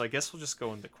something else, so I guess we'll just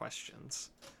go into questions.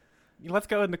 Let's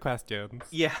go into questions.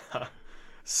 Yeah.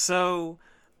 So,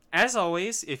 as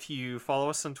always, if you follow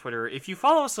us on Twitter,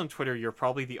 you're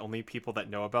probably the only people that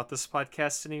know about this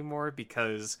podcast anymore,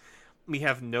 because we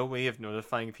have no way of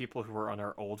notifying people who are on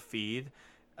our old feed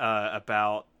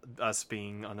about us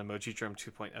being on Emoji Drum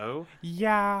 2.0.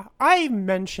 Yeah, I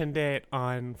mentioned it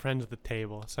on Friends of the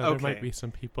Table, so there might be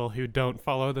some people who don't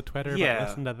follow the Twitter but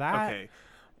listen to that. Okay.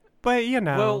 But you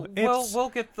know, we'll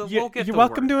get the you're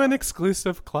welcome to an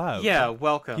exclusive club. Yeah,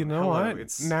 welcome. You know what?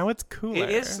 Now it's cooler.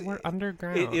 We're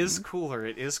underground. It is cooler.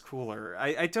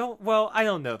 I don't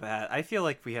know that. I feel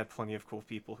like we had plenty of cool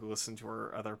people who listen to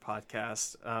our other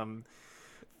podcast.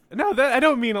 No, I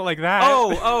don't mean it like that.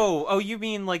 Oh! You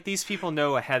mean like these people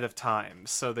know ahead of time,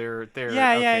 so they're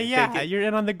yeah. You're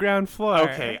in on the ground floor.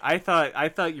 Okay, I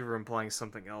thought you were implying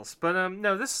something else, but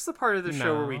no, this is the part of the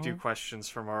show where we do questions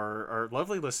from our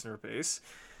lovely listener base.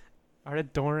 Our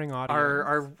adoring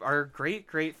audience. Our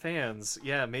great fans.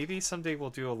 Yeah, maybe someday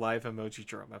we'll do a live Emoji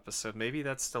Drum episode. Maybe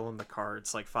that's still in the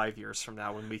cards, like 5 years from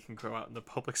now when we can go out in the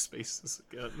public spaces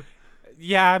again.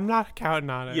 Yeah, I'm not counting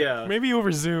on it. Yeah. Maybe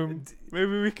over Zoom.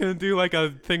 Maybe we can do like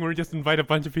a thing where we just invite a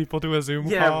bunch of people to a Zoom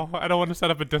call. I don't want to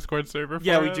set up a Discord server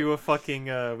for we it. do a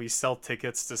fucking, we sell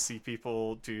tickets to see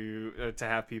people to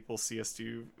have people see us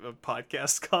do a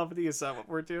podcast comedy. Is that what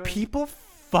we're doing? People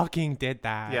fucking did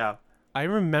that. Yeah. I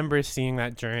remember seeing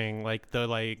that during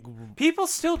the people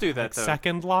still do that though.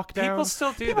 Second lockdown. People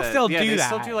still do that. People still do they that.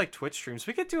 Still do like Twitch streams.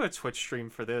 We could do a Twitch stream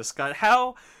for this. God,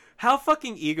 how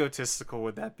fucking egotistical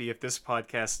would that be if this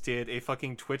podcast did a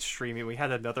fucking Twitch stream and we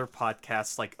had another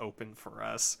podcast like open for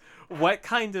us? What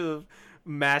kind of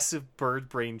massive bird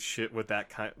brain shit would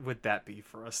that be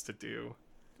for us to do?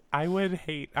 I would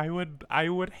hate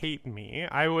me.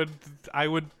 I would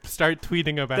start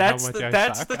tweeting about how much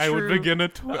I suck. I would begin a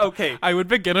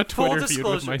Twitter feud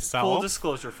with myself.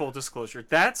 Full disclosure.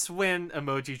 That's when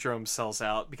Emoji Drum sells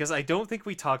out, because I don't think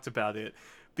we talked about it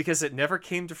because it never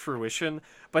came to fruition.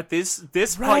 But this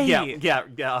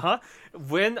right.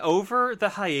 When over the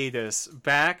hiatus,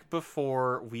 back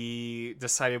before we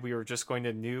decided we were just going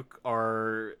to nuke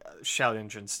our Shout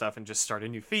Engine stuff and just start a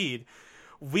new feed,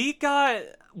 we got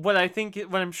what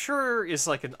I'm sure is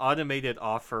like an automated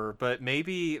offer, but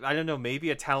maybe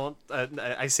a talent.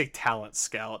 I say talent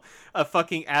scout, a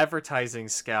fucking advertising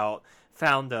scout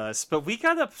found us. But we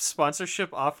got a sponsorship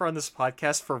offer on this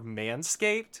podcast for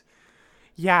Manscaped.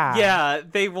 Yeah,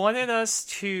 they wanted us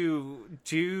to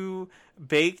do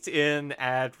baked-in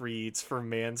ad reads for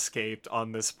Manscaped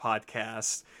on this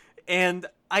podcast, and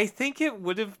I think it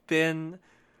would have been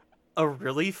a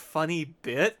really funny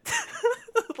bit.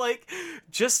 It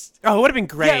would have been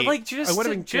great. Yeah, it would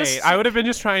have been great. I would have been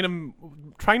just trying to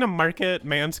market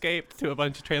Manscaped to a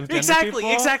bunch of transgender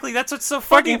people. Exactly. That's what's so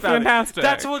funny about fantastic. it.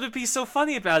 That's what would be so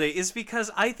funny about it, is because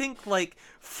I think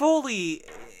fully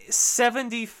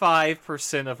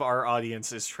 75% of our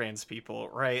audience is trans people,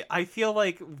 right? I feel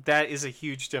like that is a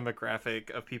huge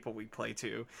demographic of people we play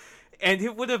to. And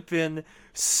it would have been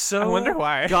so I wonder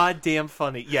why. Goddamn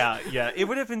funny. Yeah. It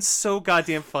would have been so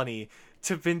goddamn funny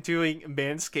to have been doing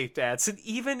Manscaped ads. And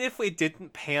even if it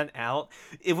didn't pan out,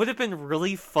 it would have been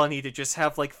really funny to just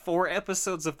have 4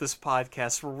 episodes of this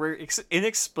podcast where we're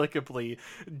inexplicably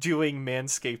doing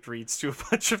Manscaped reads to a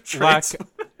bunch of trans.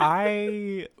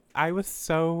 I was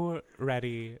so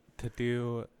ready to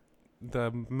do the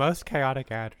most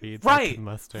chaotic ad reads I could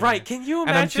muster. Right. Can you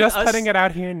imagine? And I'm just putting it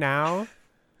out here now.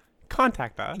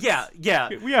 Contact us. Yeah.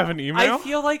 We have an email. I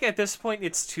feel like at this point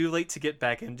it's too late to get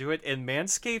back into it, and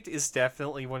Manscaped is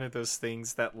definitely one of those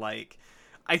things that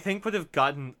I think would have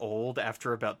gotten old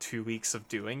after about 2 weeks of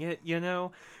doing it,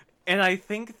 And I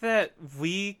think that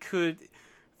we could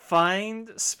find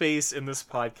space in this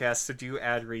podcast to do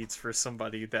ad reads for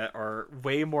somebody that are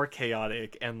way more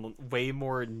chaotic and way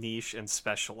more niche and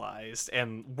specialized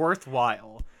and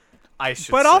worthwhile.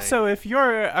 But also, if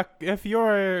you're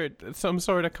some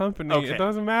sort of company, okay. It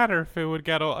doesn't matter if it would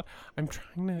get. I'm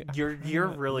trying to. You're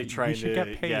really trying to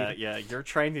get paid. Yeah. You're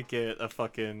trying to get a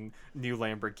fucking new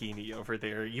Lamborghini over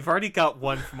there. You've already got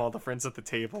one from all the friends at the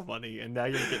table money, and now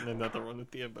you're getting another one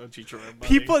with the Emoji Drum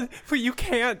money. But you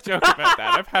can't joke about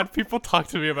that. I've had people talk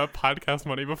to me about podcast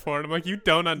money before, and I'm like, you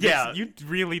don't understand. Yeah. You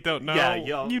really don't know.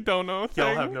 Yeah, you don't know.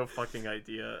 Y'all have no fucking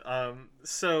idea.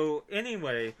 So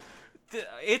anyway.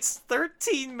 It's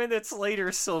 13 minutes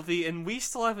later, Sylvie, and we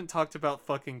still haven't talked about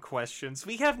fucking questions.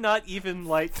 We have not even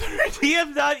done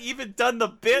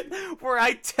the bit where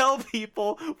I tell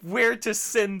people where to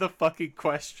send the fucking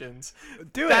questions.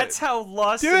 That's how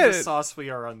lost in the sauce we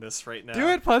are on this right now. Do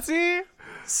it, pussy.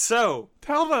 So,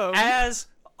 tell them. As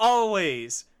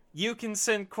always, you can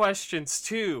send questions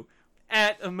to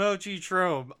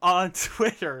 @EmojiDrome on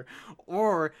Twitter,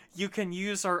 or you can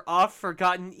use our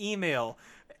oft-forgotten email,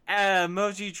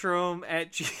 emojidrome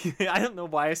I don't know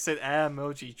why I said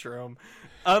emojidrome.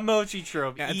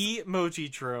 Emojidrome.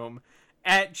 Emojidrome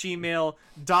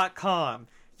 @gmail.com.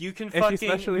 You can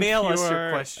fucking mail us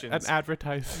your questions. An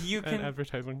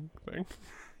advertising thing.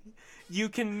 You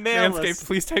can mail Manscaped,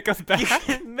 please take us back. You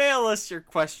can mail us your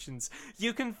questions.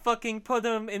 You can fucking put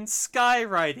them in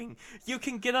skywriting. You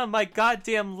can get on my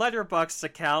goddamn Letterboxd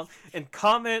account and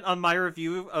comment on my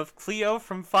review of Cleo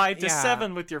from 5 to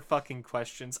 7 with your fucking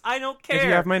questions. I don't care. If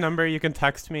you have my number, you can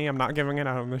text me. I'm not giving it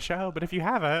out on the show, but if you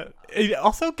have it,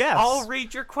 also guess. I'll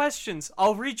read your questions.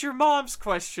 I'll read your mom's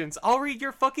questions. I'll read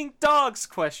your fucking dog's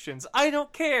questions. I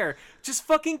don't care. Just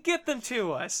fucking get them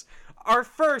to us. Our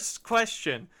first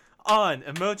question on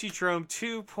Emojidrome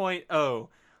 2.0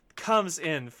 comes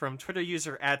in from Twitter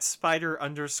user at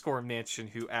spider_mansion,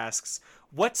 who asks,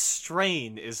 what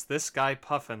strain is this guy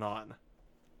puffing on?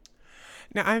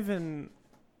 Now, I don't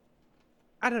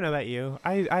know about you.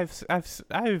 I've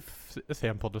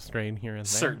sampled a strain here and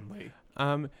there. Certainly.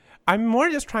 I'm more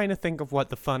just trying to think of what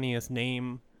the funniest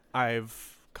name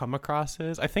I've come across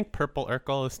is. I think Purple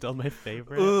Urkel is still my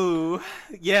favorite. Ooh,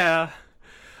 yeah.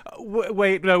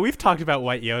 Wait, no, we've talked about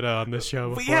White Yoda on this show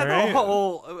before. We had right? a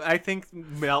whole, I think,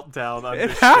 meltdown on It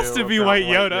this has show to be about White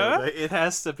Yoda. It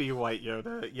has to be White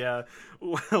Yoda. Yeah,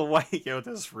 White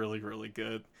Yoda's really, really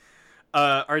good.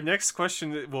 Our next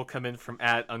question will come in from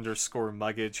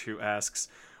 @_muggage, who asks,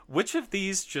 which of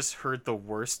these just heard the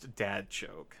worst dad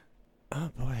joke?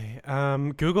 Oh boy.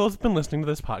 Google's been listening to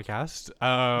this podcast.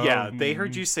 Yeah, they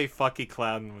heard you say fucky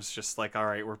clown and was just like, all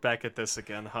right, we're back at this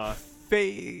again, huh?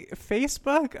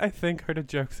 Facebook, I think, heard a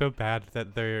joke so bad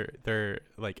that their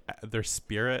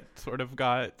spirit sort of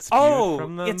got spewed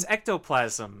from them. It's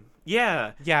ectoplasm.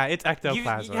 Yeah. Yeah, it's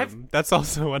ectoplasm. That's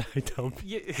also what I tell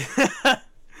people.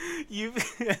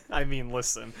 I mean,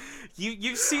 listen,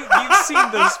 you've seen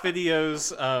those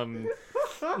videos,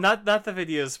 not the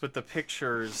videos, but the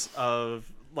pictures of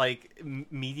like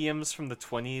mediums from the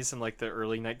 20s and like the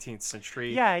early 19th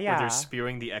century. Yeah. Where they're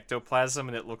spewing the ectoplasm,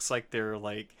 and it looks like they're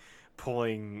like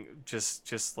pulling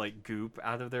just like goop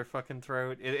out of their fucking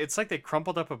throat. It's like they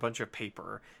crumpled up a bunch of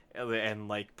paper and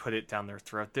like put it down their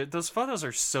throat. Those photos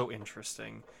are so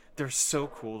interesting. They're so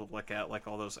cool to look at, like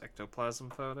all those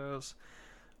ectoplasm photos.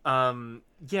 I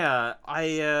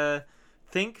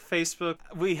think Facebook,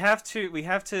 we have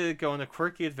to go on a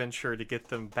quirky adventure to get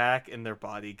them back in their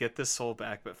body, get this soul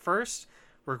back. But first,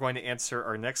 we're going to answer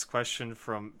our next question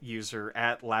from user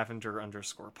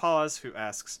 @lavender_pause, who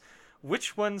asks,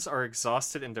 which ones are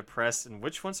exhausted and depressed, and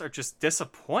which ones are just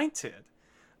disappointed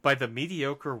by the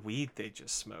mediocre weed they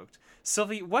just smoked?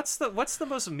 Sylvie, what's the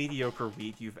most mediocre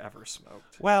weed you've ever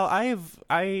smoked? Well, I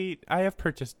have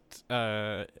purchased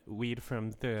weed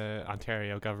from the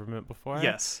Ontario government before.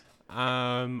 Yes.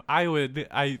 Calling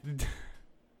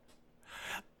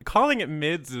it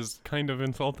mids is kind of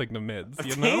insulting to mids,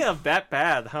 you know? Damn, that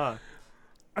bad, huh?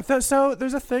 So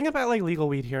there's a thing about like legal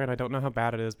weed here, and I don't know how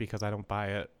bad it is because I don't buy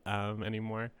it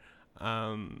anymore.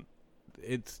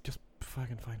 It's just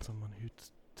fucking find someone who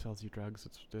sells you drugs.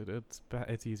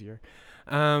 It's easier.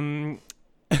 Anyway,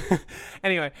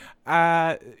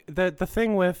 the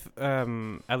thing with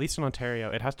at least in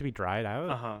Ontario, it has to be dried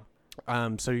out.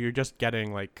 So you're just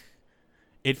getting like,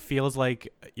 it feels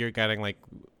like you're getting like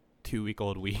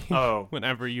 2-week-old weed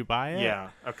whenever you buy it. Yeah.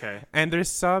 Okay. And there's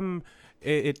some.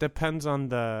 It depends on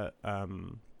the. I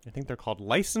think they're called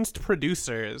licensed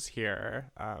producers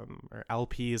here, or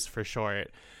LPs for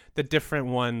short. The different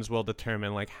ones will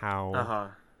determine like how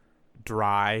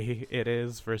dry it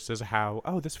is versus how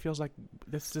this feels like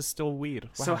this is still weed. Wow.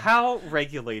 So how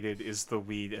regulated is the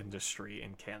weed industry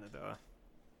in Canada?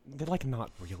 They're like not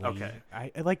really. Okay.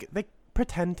 I like they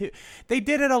pretend to. They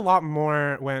did it a lot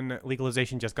more when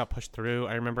legalization just got pushed through.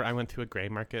 I remember I went to a gray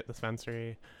market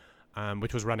dispensary,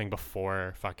 which was running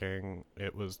before fucking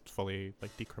it was fully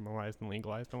like decriminalized and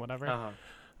legalized and whatever.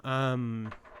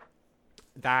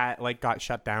 That like got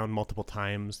shut down multiple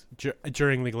times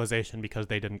during legalization because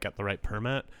they didn't get the right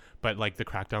permit, but like the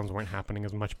crackdowns weren't happening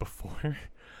as much before.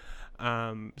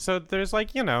 So there's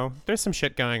like, there's some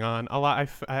shit going on. A lot.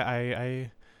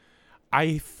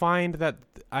 I find that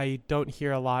I don't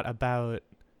hear a lot about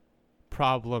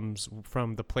problems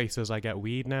from the places I get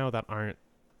weed now that aren't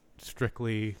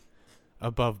strictly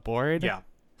above board. Yeah.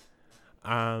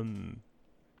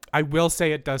 I will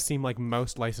say it does seem like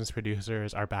most licensed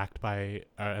producers are backed by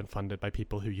and funded by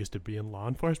people who used to be in law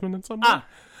enforcement in some way.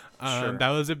 Sure. That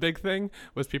was a big thing,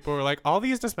 was people were like, all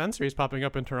these dispensaries popping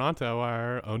up in Toronto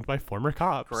are owned by former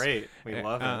cops. Great. We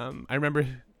love it. I remember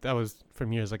that was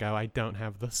from years ago. I don't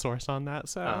have the source on that,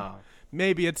 so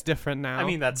maybe it's different now. I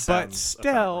mean, that sounds but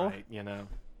still, about right,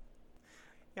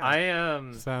 Yeah.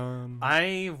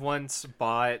 I once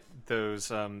bought those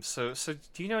so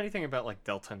do you know anything about like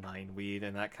Delta 9 weed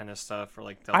and that kind of stuff, or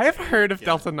like Delta I have 8? heard of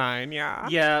Delta 9,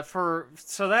 yeah, so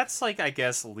that's like, I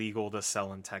guess, legal to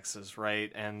sell in Texas,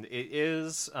 right? And it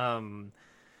is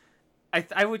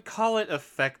I would call it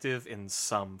effective in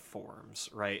some forms,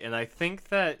 right? And I think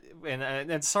that,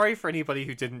 and sorry for anybody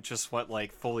who didn't just want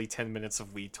like fully 10 minutes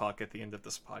of weed talk at the end of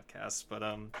this podcast, but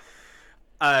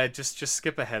just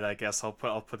skip ahead, I guess. I'll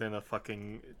put in a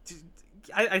fucking.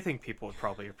 I think people would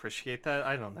probably appreciate that.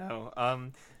 I don't know. I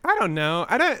don't know.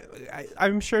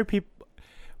 I'm sure people.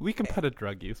 We can put a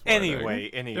drug use warning. Anyway.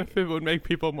 If it would make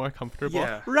people more comfortable.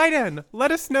 Yeah. Write in.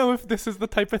 Let us know if this is the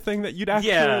type of thing that you'd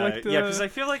actually like to because I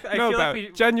feel like we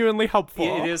genuinely helpful.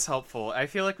 It is helpful. I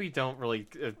feel like we don't really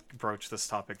broach this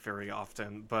topic very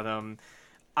often, but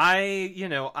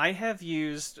I have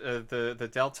used the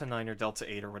Delta 9 or Delta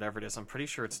 8 or whatever it is. I'm pretty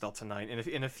sure it's Delta 9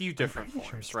 in a few different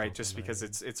forms, right? Just because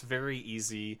it's very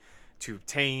easy to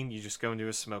obtain. You just go into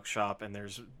a smoke shop and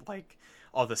there's like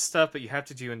all this stuff, but you have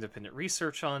to do independent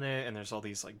research on it, and there's all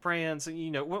these like brands,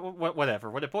 and whatever.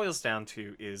 What it boils down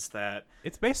to is that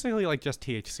it's basically like just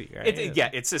THC,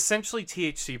 right? It's essentially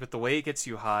THC, but the way it gets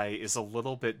you high is a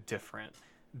little bit different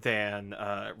than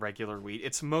regular weed.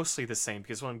 It's mostly the same,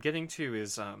 because what I'm getting to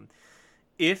is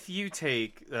if you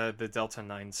take the Delta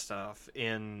 9 stuff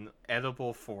in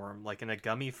edible form, like in a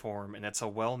gummy form, and it's a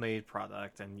well-made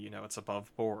product, and it's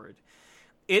above board,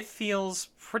 it feels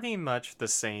pretty much the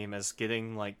same as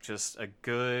getting like just a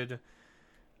good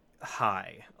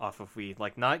high off of weed,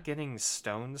 like not getting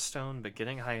stone, but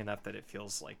getting high enough that it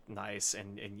feels like nice,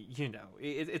 and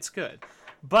it's good.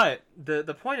 But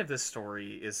the point of this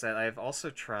story is that I've also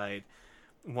tried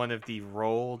one of the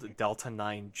rolled Delta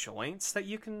 9 joints that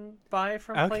you can buy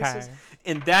from places,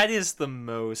 and that is the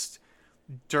most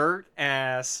dirt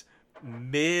ass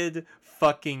mid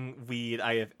fucking weed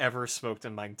I have ever smoked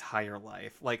in my entire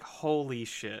life. Like, holy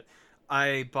shit.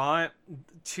 I bought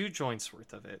 2 joints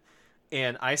worth of it,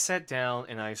 and I sat down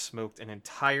and I smoked an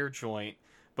entire joint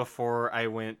before I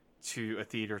went to a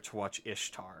theater to watch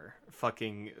Ishtar.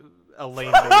 Fucking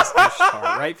Elaine May's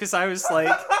Ishtar, right? Because I was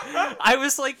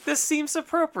like, this seems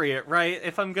appropriate, right?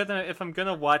 If I'm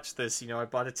gonna watch this, I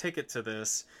bought a ticket to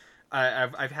this.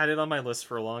 I've had it on my list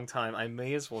for a long time. I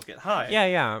may as well get high.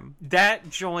 Yeah.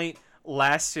 That joint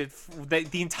lasted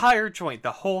the entire joint,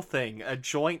 the whole thing, a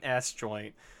joint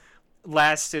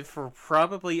lasted for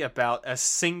probably about a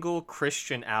single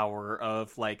Christian hour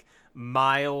of like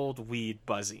mild weed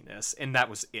buzziness, and that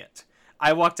was it.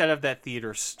 I walked out of that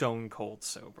theater stone cold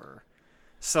sober.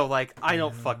 So like, I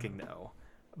don't fucking know,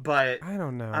 but I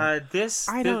don't know. I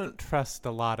don't trust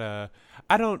a lot of.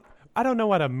 I don't know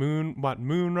what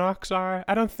moon rocks are.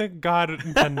 I don't think God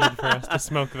intended for us to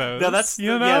smoke those. No, that's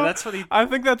that's what he. I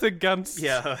think that's against.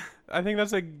 Yeah. I think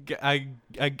that's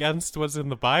against what's in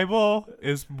the Bible.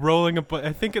 Is rolling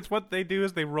I think it's what they do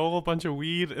is they roll a bunch of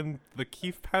weed in the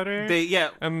keef powder.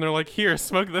 And they're like, here,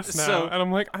 smoke this now. So, and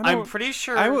I'm like, I'm pretty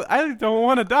sure. I don't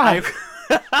want to die.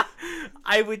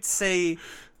 I would say.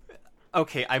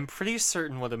 Okay, I'm pretty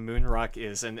certain what a moon rock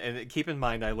is, and keep in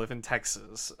mind I live in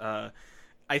Texas.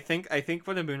 I think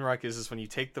what a moon rock is when you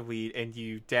take the weed and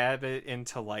you dab it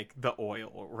into like the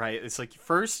oil, right? It's like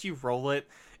first you roll it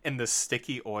in the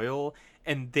sticky oil,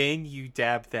 and then you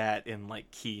dab that in like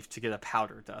keef to get a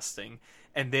powder dusting,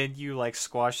 and then you like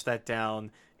squash that down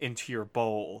into your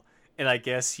bowl, and I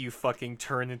guess you fucking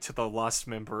turn into the lost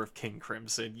member of King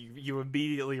Crimson. You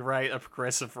immediately write a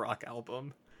progressive rock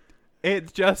album.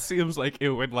 It just seems like it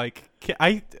would like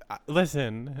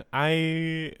listen.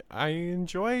 I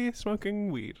enjoy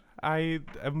smoking weed.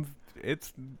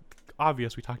 It's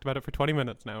obvious we talked about it for 20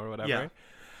 minutes now or whatever. Yeah.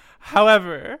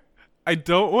 However, I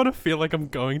don't want to feel like I'm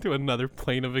going to another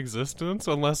plane of existence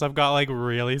unless I've got like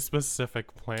really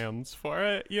specific plans for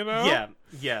it,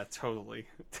 Yeah, totally.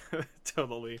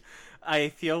 Totally. I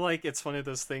feel like it's one of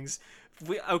those things.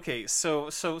 So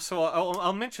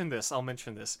I'll mention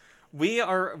this. We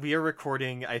are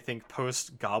recording, I think,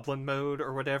 post Goblin Mode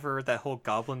or whatever. That whole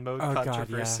Goblin Mode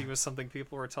controversy was something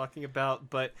people were talking about.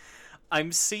 But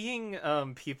I'm seeing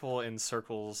people in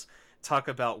circles talk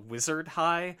about Wizard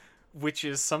High, which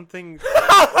is something.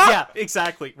 Yeah,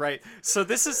 exactly, right. So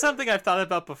this is something I've thought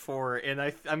about before,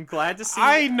 and I'm glad to see.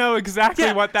 I know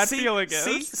exactly what that feeling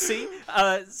is. See.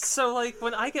 So like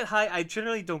when I get high, I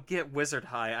generally don't get Wizard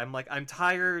High. I'm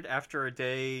tired after a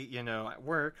day, at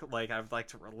work. Like I'd like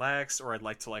to relax, or I'd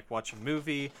like to like watch a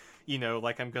movie.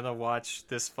 Like I'm gonna watch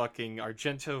this fucking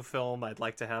Argento film. I'd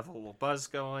like to have a little buzz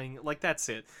going. Like that's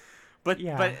it. But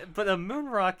a moon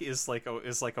rock is like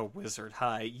a wizard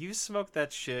high. You smoke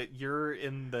that shit, you're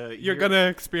gonna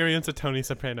experience a Tony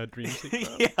Soprano dream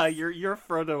sequence. Yeah, you're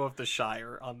Frodo of the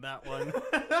Shire on that one.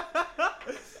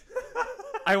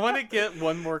 I want to get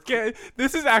one more.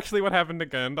 This is actually what happened to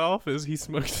Gandalf. Is he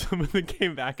smoked some and then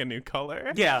came back a new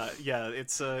color? Yeah.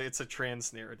 It's a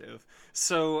trans narrative.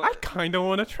 So I kind of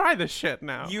want to try this shit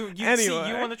now. You anyway.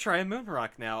 You want to try a moon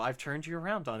rock now? I've turned you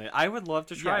around on it. I would love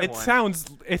to try one.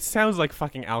 It sounds like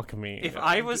fucking alchemy. If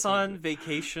I was on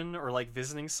vacation or like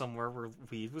visiting somewhere where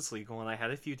weed was legal and I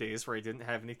had a few days where I didn't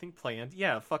have anything planned,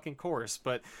 yeah, fucking course.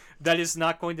 But that is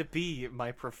not going to be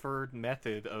my preferred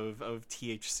method of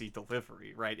THC delivery.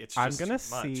 Right, it's just I'm gonna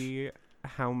see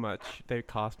how much they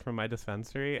cost from my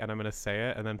dispensary, and I'm gonna say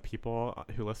it, and then people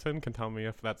who listen can tell me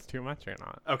if that's too much or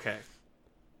not. Okay.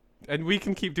 And we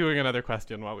can keep doing another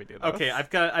question while we do this. Okay, I've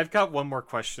got one more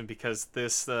question because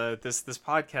this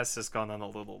podcast has gone on a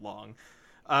little long.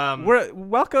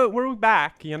 We're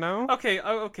back, you know? Okay,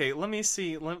 okay. Let me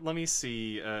see. Let me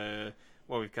see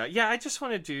what we've got. Yeah, I just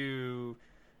want to do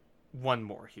one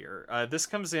more here. This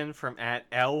comes in from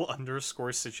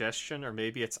 @L_suggestion, or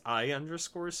maybe it's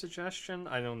I_suggestion.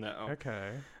 I don't know.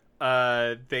 Okay.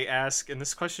 They ask, and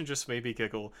this question just made me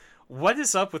giggle. What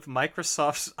is up with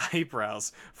Microsoft's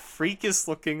eyebrows? Freak is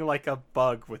looking like a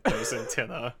bug with those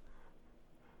antennae.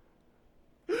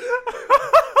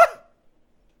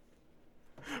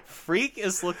 Freak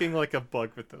is looking like a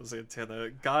bug with those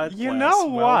antennae. God bless. You know well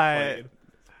what? Played.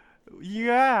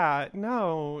 Yeah,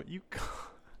 no, you.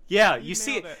 Yeah, you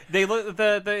see it. They look.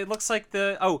 It looks like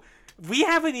the. Oh, we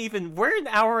haven't even. We're an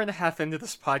hour and a half into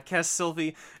this podcast,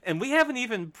 Sylvie, and we haven't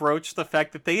even broached the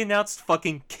fact that they announced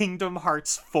fucking Kingdom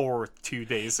Hearts 4 2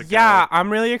 days ago. Yeah, I'm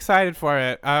really excited for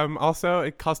it. Also,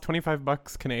 it costs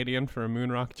 $25 Canadian for a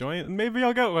Moonrock joint, and maybe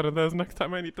I'll get one of those next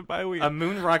time I need to buy weed. A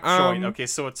Moonrock joint. Okay,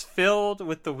 so it's filled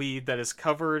with the weed that is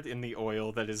covered in the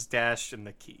oil that is dashed in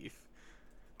the keef.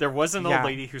 There was an old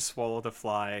lady who swallowed a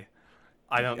fly.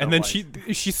 I don't know. And then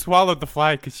she swallowed the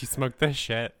fly because she smoked this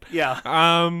shit. Yeah.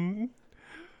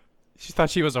 She thought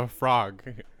she was a frog.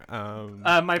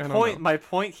 My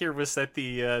point here was that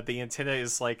the antenna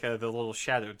is like the little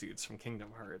shadow dudes from Kingdom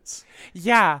Hearts.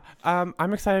 Yeah.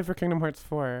 I'm excited for Kingdom Hearts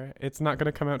 4. It's not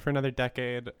gonna come out for another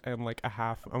decade and like a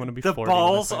half. I'm gonna be the 40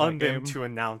 balls on them to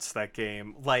announce that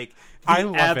game. Like the I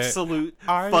love absolute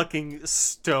fucking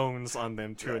stones on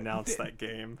them to announce that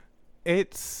game.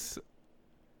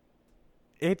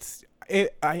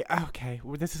 Okay.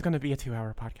 Well, this is gonna be a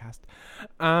 2-hour podcast.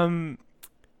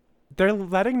 They're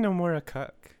letting Nomura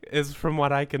cook. Is from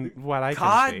what I can see.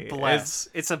 God bless.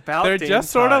 It's about. They're damn just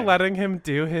sort time. of letting him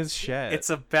do his shit. It's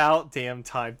about damn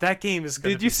time. That game is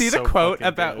gonna. Did you see the quote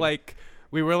about like?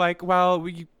 We were like, well,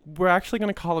 we're actually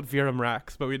gonna call it Virum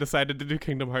Rex, but we decided to do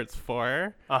Kingdom Hearts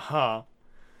 4.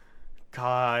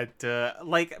 God,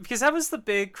 because that was the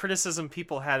big criticism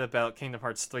people had about Kingdom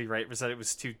Hearts 3, right? Was that it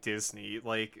was too Disney.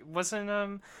 Like, wasn't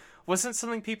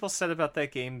something people said about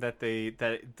that game that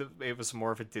it was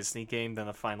more of a Disney game than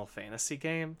a Final Fantasy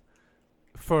game?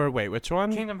 Wait, which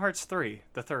one? Kingdom Hearts 3,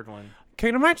 the third one.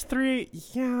 Kingdom Hearts 3,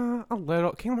 yeah, a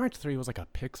little. Kingdom Hearts 3 was like a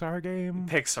Pixar game.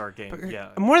 Yeah.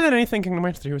 More than anything, Kingdom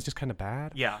Hearts 3 was just kind of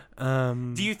bad. Yeah.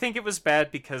 Do you think it was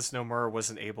bad because Nomura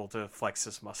wasn't able to flex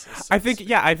his muscles? I think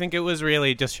it was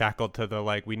really just shackled to the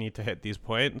like, we need to hit these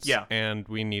points. Yeah. And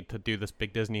we need to do this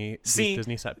big Disney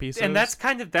set pieces. And that's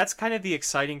kind of the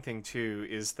exciting thing too,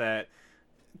 is that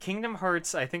Kingdom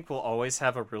Hearts, I think, will always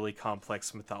have a really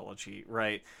complex mythology,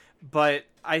 right? But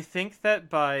I think that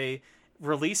by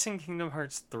releasing Kingdom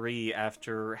Hearts 3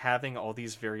 after having all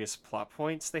these various plot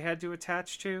points they had to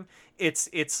attach to,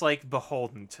 it's like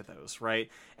beholden to those, right?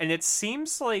 And it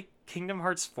seems like Kingdom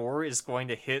Hearts 4 is going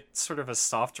to hit sort of a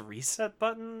soft reset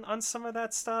button on some of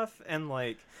that stuff, and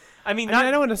like I mean, I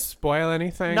don't want to spoil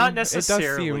anything. Not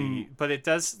necessarily, but it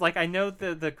does. Like, I know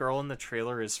the girl in the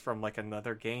trailer is from like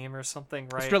another game or something,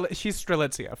 right? She's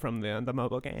Strelitzia from the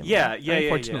mobile game. Yeah. I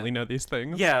unfortunately know these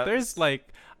things. Yeah, there's like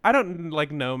I don't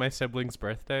like know my siblings'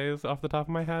 birthdays off the top of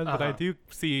my head, but I do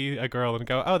see a girl and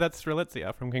go, "Oh, that's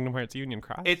Strelitzia from Kingdom Hearts Union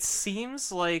Cross." It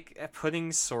seems like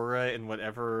putting Sora in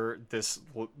whatever this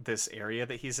area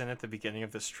that he's in at the beginning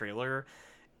of this trailer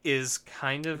is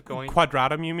kind of going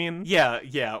Quadratum, you mean?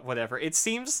 Yeah, whatever. It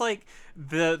seems like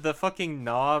the fucking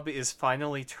knob is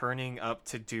finally turning up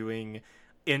to doing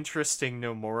interesting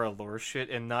Nomura lore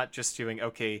shit and not just doing,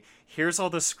 okay, here's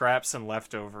all the scraps and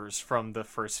leftovers from the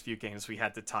first few games we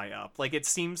had to tie up. Like, it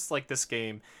seems like this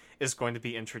game is going to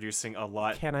be introducing a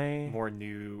lot more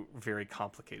new, very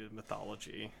complicated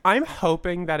mythology. I'm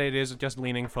hoping that it is just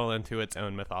leaning full into its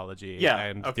own mythology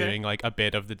and doing like a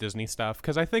bit of the Disney stuff,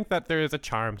 because I think that there is a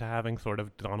charm to having sort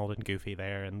of Donald and Goofy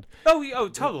there. And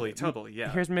totally,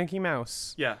 yeah. Here's Mickey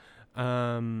Mouse. Yeah.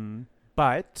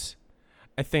 But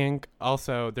I think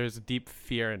also there's a deep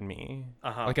fear in me,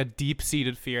 like a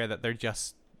deep-seated fear that they're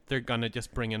gonna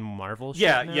just bring in Marvel shit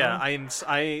now. Yeah.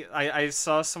 I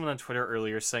saw someone on Twitter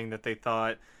earlier saying that they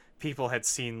thought people had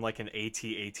seen like an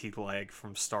AT-AT leg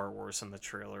from Star Wars in the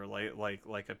trailer,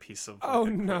 like a piece of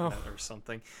equipment or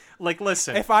something. Like,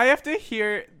 listen, if I have to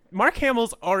hear Mark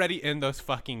Hamill's already in those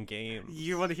fucking games,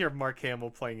 you want to hear Mark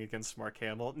Hamill playing against Mark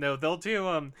Hamill? No, they'll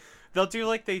do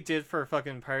like they did for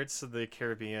fucking Pirates of the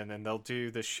Caribbean, and they'll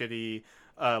do the shitty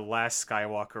Last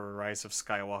Skywalker or Rise of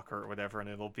Skywalker or whatever, and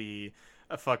it'll be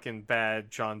a fucking bad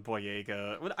John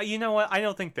Boyega. You know what? I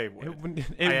don't think they would.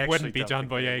 It wouldn't be John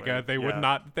Boyega. They would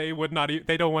not. They would not.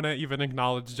 They don't want to even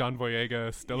acknowledge John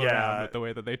Boyega still around with the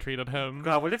way that they treated him.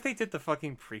 God, what if they did the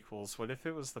fucking prequels? What if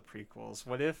it was the prequels?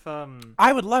 What if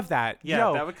I would love that. Yeah,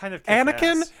 Yo, that would kind of kick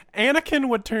ass. Anakin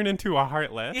would turn into a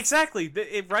Heartless. Exactly.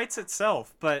 It writes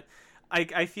itself, but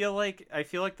I feel like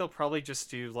they'll probably just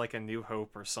do like a New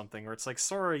Hope or something, where it's like,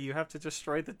 Sora, you have to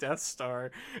destroy the Death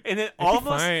Star, and it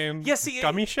almost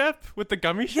gummy ship with the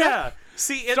gummy ship. Yeah,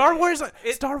 Star Wars.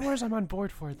 I'm on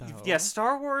board for though. Yeah,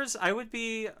 Star Wars. I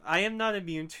am not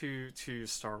immune to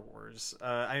Star Wars.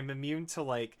 I'm immune to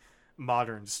like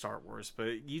modern Star Wars,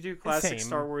 but you do classic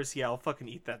Star Wars. Yeah, I'll fucking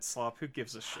eat that slop. Who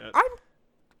gives a shit?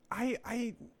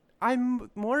 I'm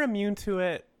more immune to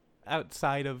it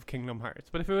outside of Kingdom Hearts,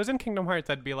 but if it was in Kingdom Hearts,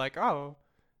 I'd be like, oh,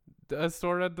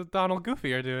 Sora, the Donald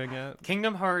Goofy are doing it.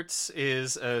 Kingdom Hearts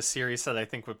is a series that I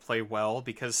think would play well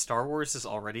because Star Wars is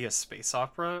already a space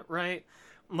opera, right?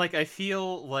 Like, I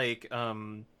feel like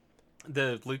the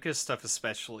Lucas stuff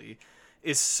especially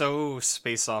is so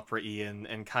space opera-y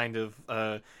and kind of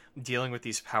dealing with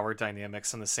these power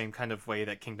dynamics in the same kind of way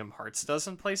that Kingdom Hearts does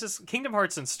in places. Kingdom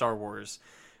Hearts and Star Wars,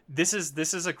 this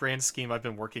is a grand scheme I've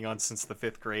been working on since the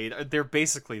 5th grade. They're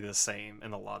basically the same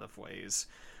in a lot of ways.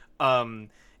 And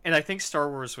I think Star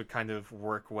Wars would kind of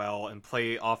work well and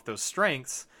play off those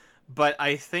strengths, but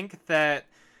I think that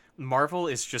Marvel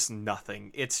is just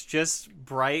nothing. It's just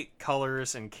bright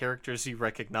colors and characters you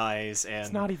recognize, and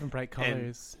it's not even bright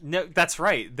colors. No, that's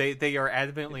right. They are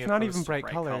adamantly it's not even bright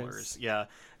colors. Yeah,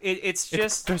 it's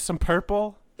just there's some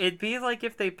purple. It'd be like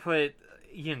if they put,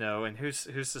 and who's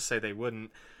to say they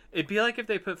wouldn't? It'd be like if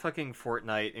they put fucking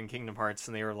Fortnite in Kingdom Hearts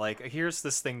and they were like, here's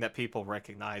this thing that people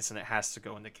recognize and it has to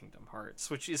go into Kingdom Hearts,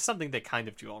 which is something they kind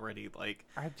of do already. Like,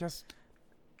 I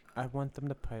want them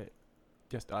to put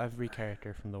just every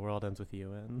character from The World Ends With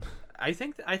You in. I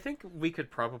think we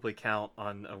could probably count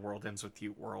on a World Ends With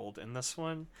You world in this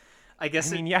one.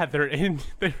 They're in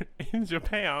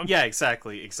Japan. Yeah,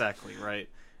 exactly, right.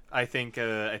 I think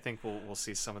we'll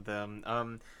see some of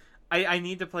them. I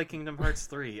need to play Kingdom Hearts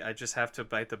 3. I just have to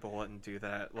bite the bullet and do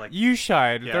that. Like, you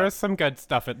should. Yeah. There's some good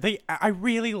stuff. I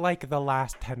really like the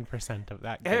last 10% of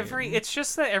that game. It's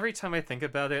just that every time I think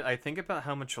about it, I think about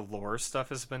how much lore stuff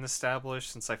has been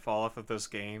established since I fell off of those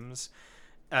games.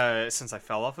 And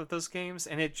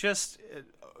it just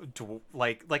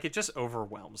it just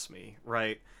overwhelms me,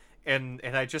 right? And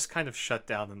I just kind of shut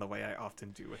down in the way I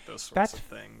often do with those sorts of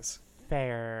things.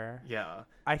 Fair. Yeah.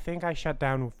 I think I shut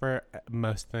down for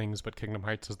most things, but Kingdom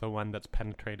Hearts is the one that's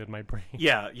penetrated my brain.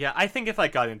 Yeah. I think if I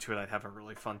got into it, I'd have a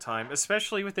really fun time,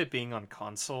 especially with it being on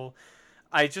console.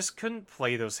 I just couldn't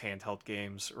play those handheld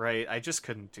games, right? I just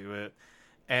couldn't do it.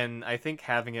 And I think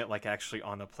having it like actually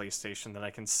on a PlayStation that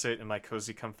I can sit in my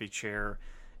cozy, comfy chair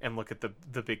and look at the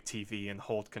big TV and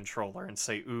hold controller and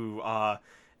say, ooh,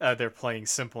 they're playing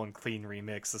Simple and Clean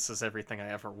Remix. This is everything I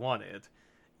ever wanted.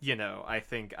 I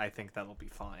think that'll be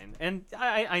fine. And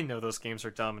I know those games are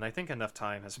dumb, and I think enough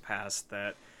time has passed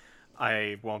that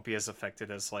I won't be as affected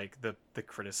as like the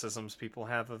criticisms people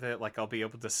have of it. Like, I'll be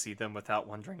able to see them without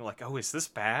wondering, like, oh, is this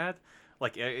bad?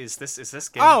 Like, is this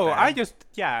game bad? You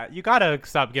gotta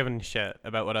stop giving shit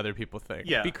about what other people think.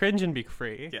 Yeah. Be cringe and be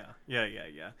free. Yeah.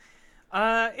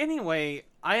 Anyway,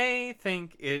 I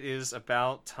think it is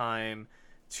about time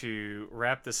to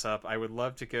wrap this up. I would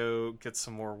love to go get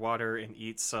some more water and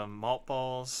eat some malt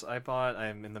balls I bought.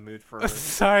 I'm in the mood for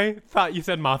Sorry, thought you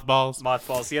said mothballs.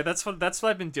 Mothballs. Yeah, that's what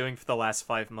I've been doing for the last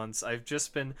 5 months. I've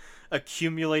just been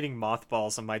accumulating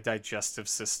mothballs in my digestive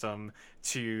system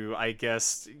to, I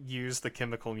guess, use the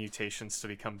chemical mutations to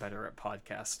become better at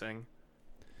podcasting.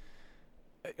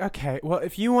 Okay, well,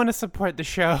 if you want to support the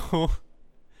show,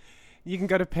 you can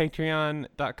go to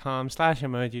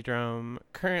patreon.com/emojidrome.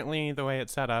 Currently, the way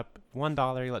it's set up,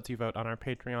 $1 lets you vote on our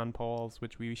Patreon polls,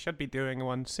 which we should be doing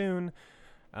one soon,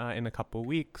 in a couple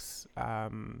weeks,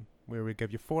 where we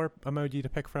give you 4 emoji to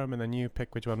pick from, and then you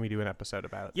pick which one we do an episode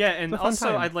about. Yeah, and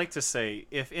also I'd like to say,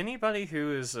 if anybody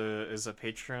who is a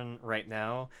patron right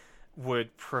now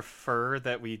would prefer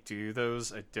that we do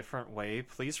those a different way,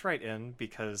 please write in,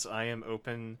 because I am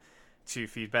open to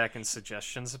feedback and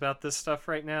suggestions about this stuff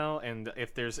right now, and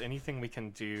if there's anything we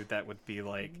can do that would be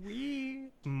like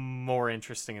more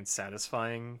interesting and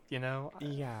satisfying,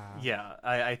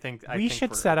 I think we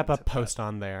should set up a post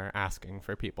on there asking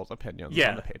for people's opinions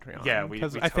on the Patreon.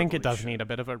 Because I think it does need a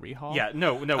bit of a rehaul.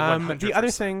 100%. The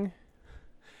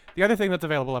other thing that's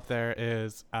available up there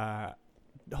is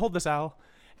Hold This L,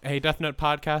 a Death Note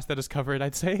podcast that has covered,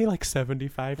 I'd say, like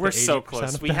 75 We're to 80% so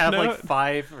close. of We Death have Note. like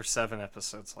 5 or 7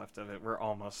 episodes left of it. We're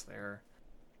almost there.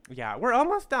 Yeah, we're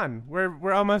almost done.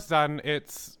 We're almost done.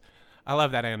 I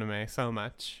love that anime so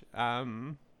much.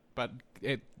 But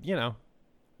it,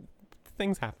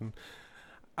 things happen.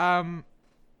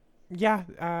 Yeah,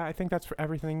 I think that's for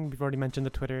everything. We've already mentioned the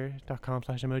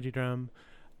twitter.com/emojidrum.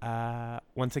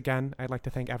 Once again, I'd like to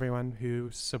thank everyone who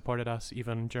supported us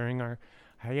even during our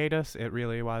hiatus. It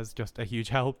really was just a huge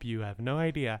help. You have no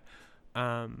idea.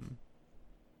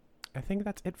 I think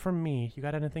that's it from me. You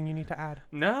got anything you need to add?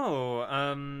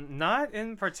 No, not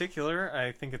in particular.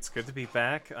 I think it's good to be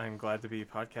back. I'm glad to be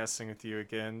podcasting with you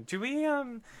again. Do we,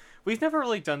 we've never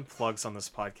really done plugs on this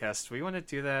podcast. Do we want to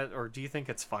do that, or do you think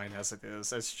it's fine as it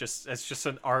is? It's just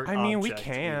an art I mean, we object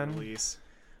can. release.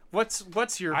 What's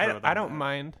your vote on I don't that?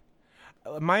 mind.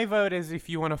 My vote is if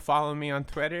you want to follow me on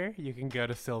Twitter, you can go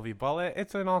to Sylvie Bullet.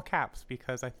 It's in all caps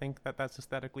because I think that that's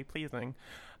aesthetically pleasing.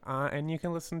 And you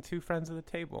can listen to Friends of the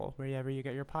Table wherever you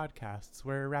get your podcasts.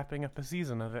 We're wrapping up a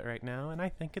season of it right now, and I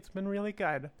think it's been really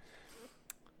good.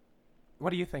 What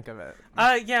do you think of it?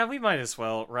 Yeah, we might as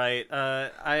well, right?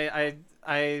 I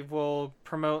will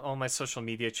promote all my social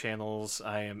media channels.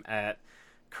 I am at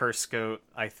CurseGoat,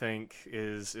 I think,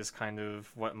 is kind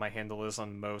of what my handle is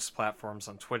on most platforms.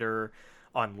 On Twitter,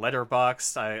 on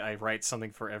Letterboxd, I write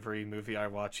something for every movie I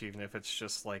watch, even if it's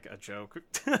just like a joke.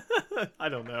 I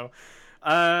don't know.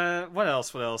 What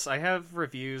else? I have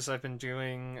reviews I've been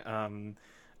doing.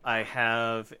 I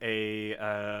have a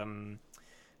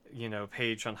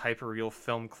page on Hyperreal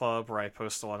Film Club where I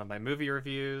post a lot of my movie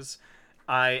reviews.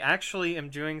 I actually am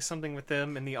doing something with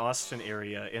them in the Austin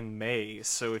area in May,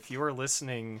 so if you are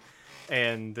listening,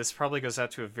 and this probably goes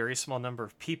out to a very small number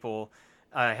of people,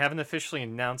 I haven't officially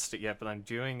announced it yet, but I'm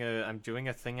doing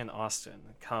a thing in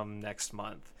Austin come next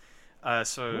month.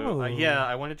 Yeah,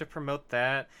 I wanted to promote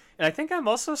that, and I think I'm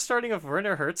also starting a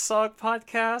Werner Herzog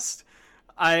podcast.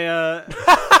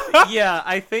 Yeah,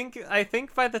 I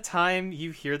think by the time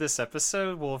you hear this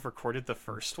episode, we'll have recorded the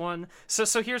first one.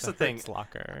 So here's the thing.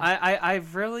 Locker.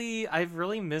 I've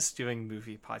really missed doing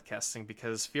movie podcasting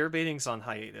because Fear Baiting's on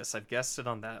hiatus. I've guested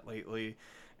on that lately,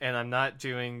 and I'm not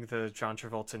doing the John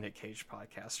Travolta Nick Cage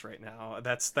podcast right now.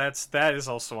 That is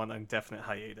also on indefinite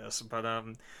hiatus. But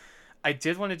I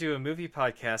did want to do a movie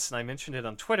podcast, and I mentioned it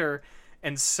on Twitter,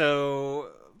 and so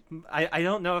I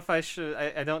don't know if I should.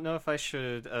 I don't know if I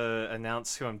should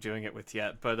announce who I'm doing it with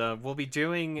yet. But we'll be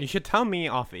doing. You should tell me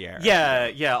off the air.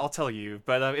 Yeah, I'll tell you.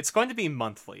 But it's going to be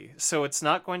monthly, so it's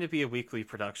not going to be a weekly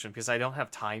production because I don't have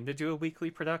time to do a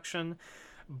weekly production.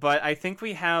 But I think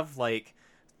we have like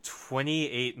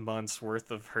 28 months worth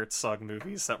of Herzog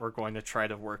movies that we're going to try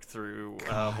to work through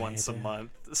once a month.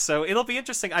 So it'll be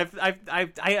interesting.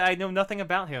 I know nothing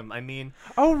about him. I mean,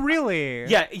 oh really?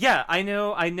 Yeah. I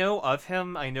know of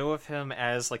him. I know of him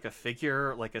as like a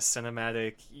figure, like a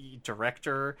cinematic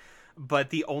director. But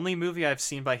the only movie I've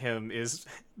seen by him is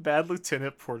Bad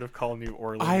Lieutenant, Port of Call, New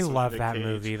Orleans. I love that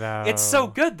movie though. It's so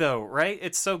good though, right?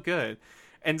 It's so good.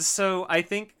 And so I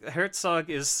think Herzog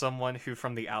is someone who,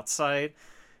 from the outside,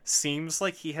 seems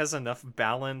like he has enough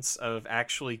balance of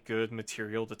actually good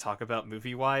material to talk about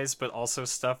movie-wise, but also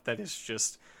stuff that is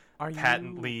just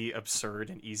patently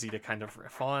absurd and easy to kind of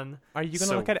riff on. Are you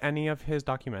going to look at any of his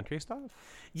documentary stuff?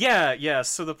 Yeah.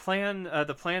 So the plan,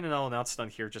 and I'll announce it on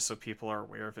here just so people are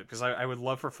aware of it, because I would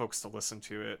love for folks to listen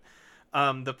to it.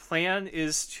 The plan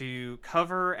is to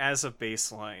cover as a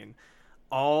baseline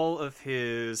all of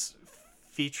his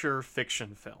feature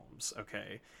fiction films,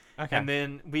 okay? And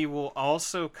then we will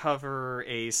also cover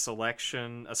a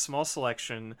small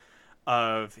selection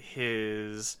of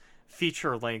his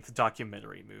feature-length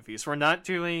documentary movies. We're not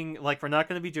going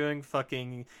to be doing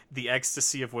fucking The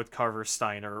Ecstasy of Woodcarver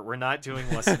Steiner. We're not doing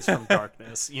Lessons from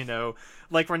Darkness,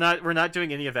 we're not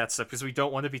doing any of that stuff because we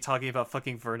don't want to be talking about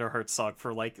fucking Werner Herzog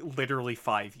for like literally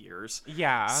 5 years.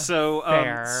 Yeah. So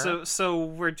fair. So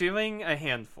we're doing a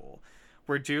handful.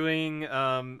 We're doing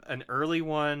an early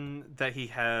one that he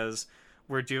has.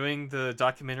 We're doing the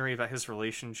documentary about his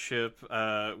relationship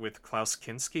with Klaus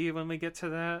Kinski when we get to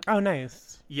that. Oh,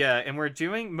 nice. Yeah, and we're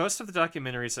doing... Most of the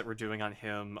documentaries that we're doing on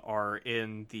him are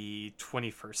in the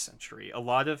 21st century. A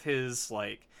lot of his,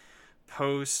 like,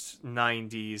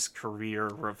 post-90s career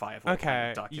revival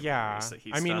documentaries that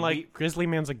he's done. Grizzly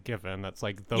Man's a given. That's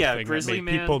like the thing Grizzly that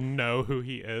made people know who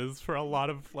he is for a lot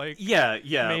of like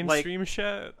mainstream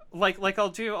shit. I'll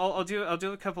do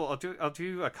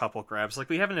a couple grabs. Like,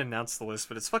 we haven't announced the list,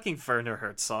 but it's fucking Werner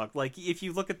Herzog. Like, if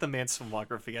you look at the man's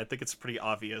filmography, I think it's pretty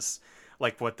obvious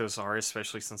like what those are,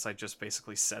 especially since I just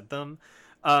basically said them.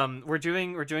 We're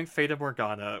doing Fata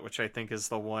Morgana, which I think is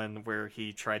the one where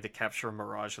he tried to capture a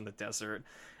mirage in the desert.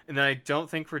 And then I don't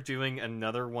think we're doing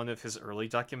another one of his early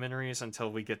documentaries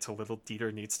until we get to Little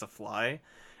Dieter Needs to Fly.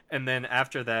 And then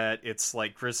after that, it's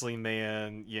like Grizzly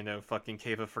Man, fucking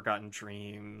Cave of Forgotten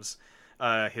Dreams,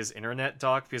 his internet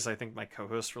doc, because I think my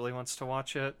co-host really wants to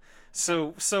watch it.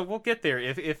 So we'll get there.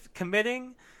 If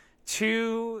committing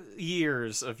 2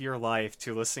 years of your life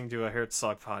to listening to a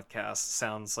Herzog podcast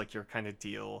sounds like your kind of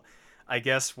deal, I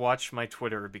guess watch my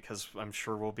Twitter, because I'm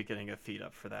sure we'll be getting a feed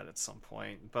up for that at some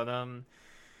point. But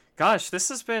gosh, this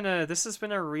has been a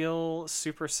real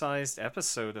supersized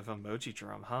episode of Emoji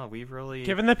Drum, huh? We really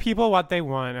given the people what they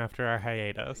want after our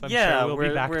hiatus. I'm sure we'll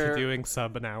be back to doing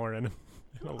sub an hour in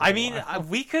I mean,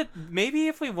 we could maybe,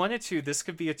 if we wanted to, this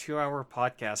could be a 2-hour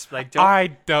podcast, but I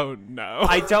don't know.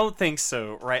 I don't think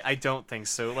so, right? I don't think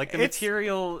so. Like, the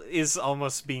material is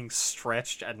almost being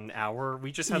stretched at an hour.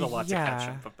 We just had a lot to catch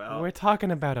up about. We're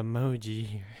talking about emoji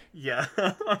here. Yeah.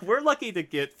 We're lucky to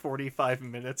get 45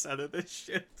 minutes out of this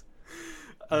shit.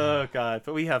 Oh god,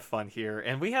 but we have fun here,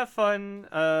 and we have fun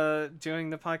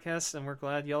doing the podcast, and we're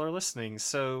glad y'all are listening.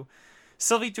 So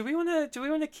Sylvie, do we want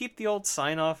to keep the old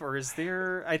sign off, or is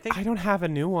there? I don't have a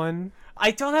new one.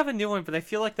 I don't have a new one, but I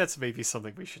feel like that's maybe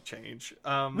something we should change.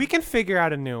 We can figure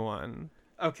out a new one.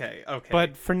 Okay.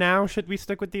 But for now, should we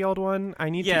stick with the old one? I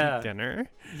need to eat dinner.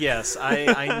 Yes,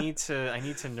 I need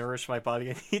to nourish my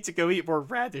body. I need to go eat more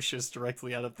radishes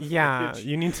directly out of the fridge.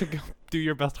 You need to go do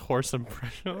your best horse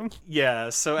impression. Yeah.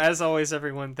 So as always,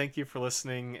 everyone, thank you for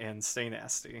listening, and stay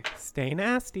nasty. Stay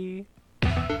nasty.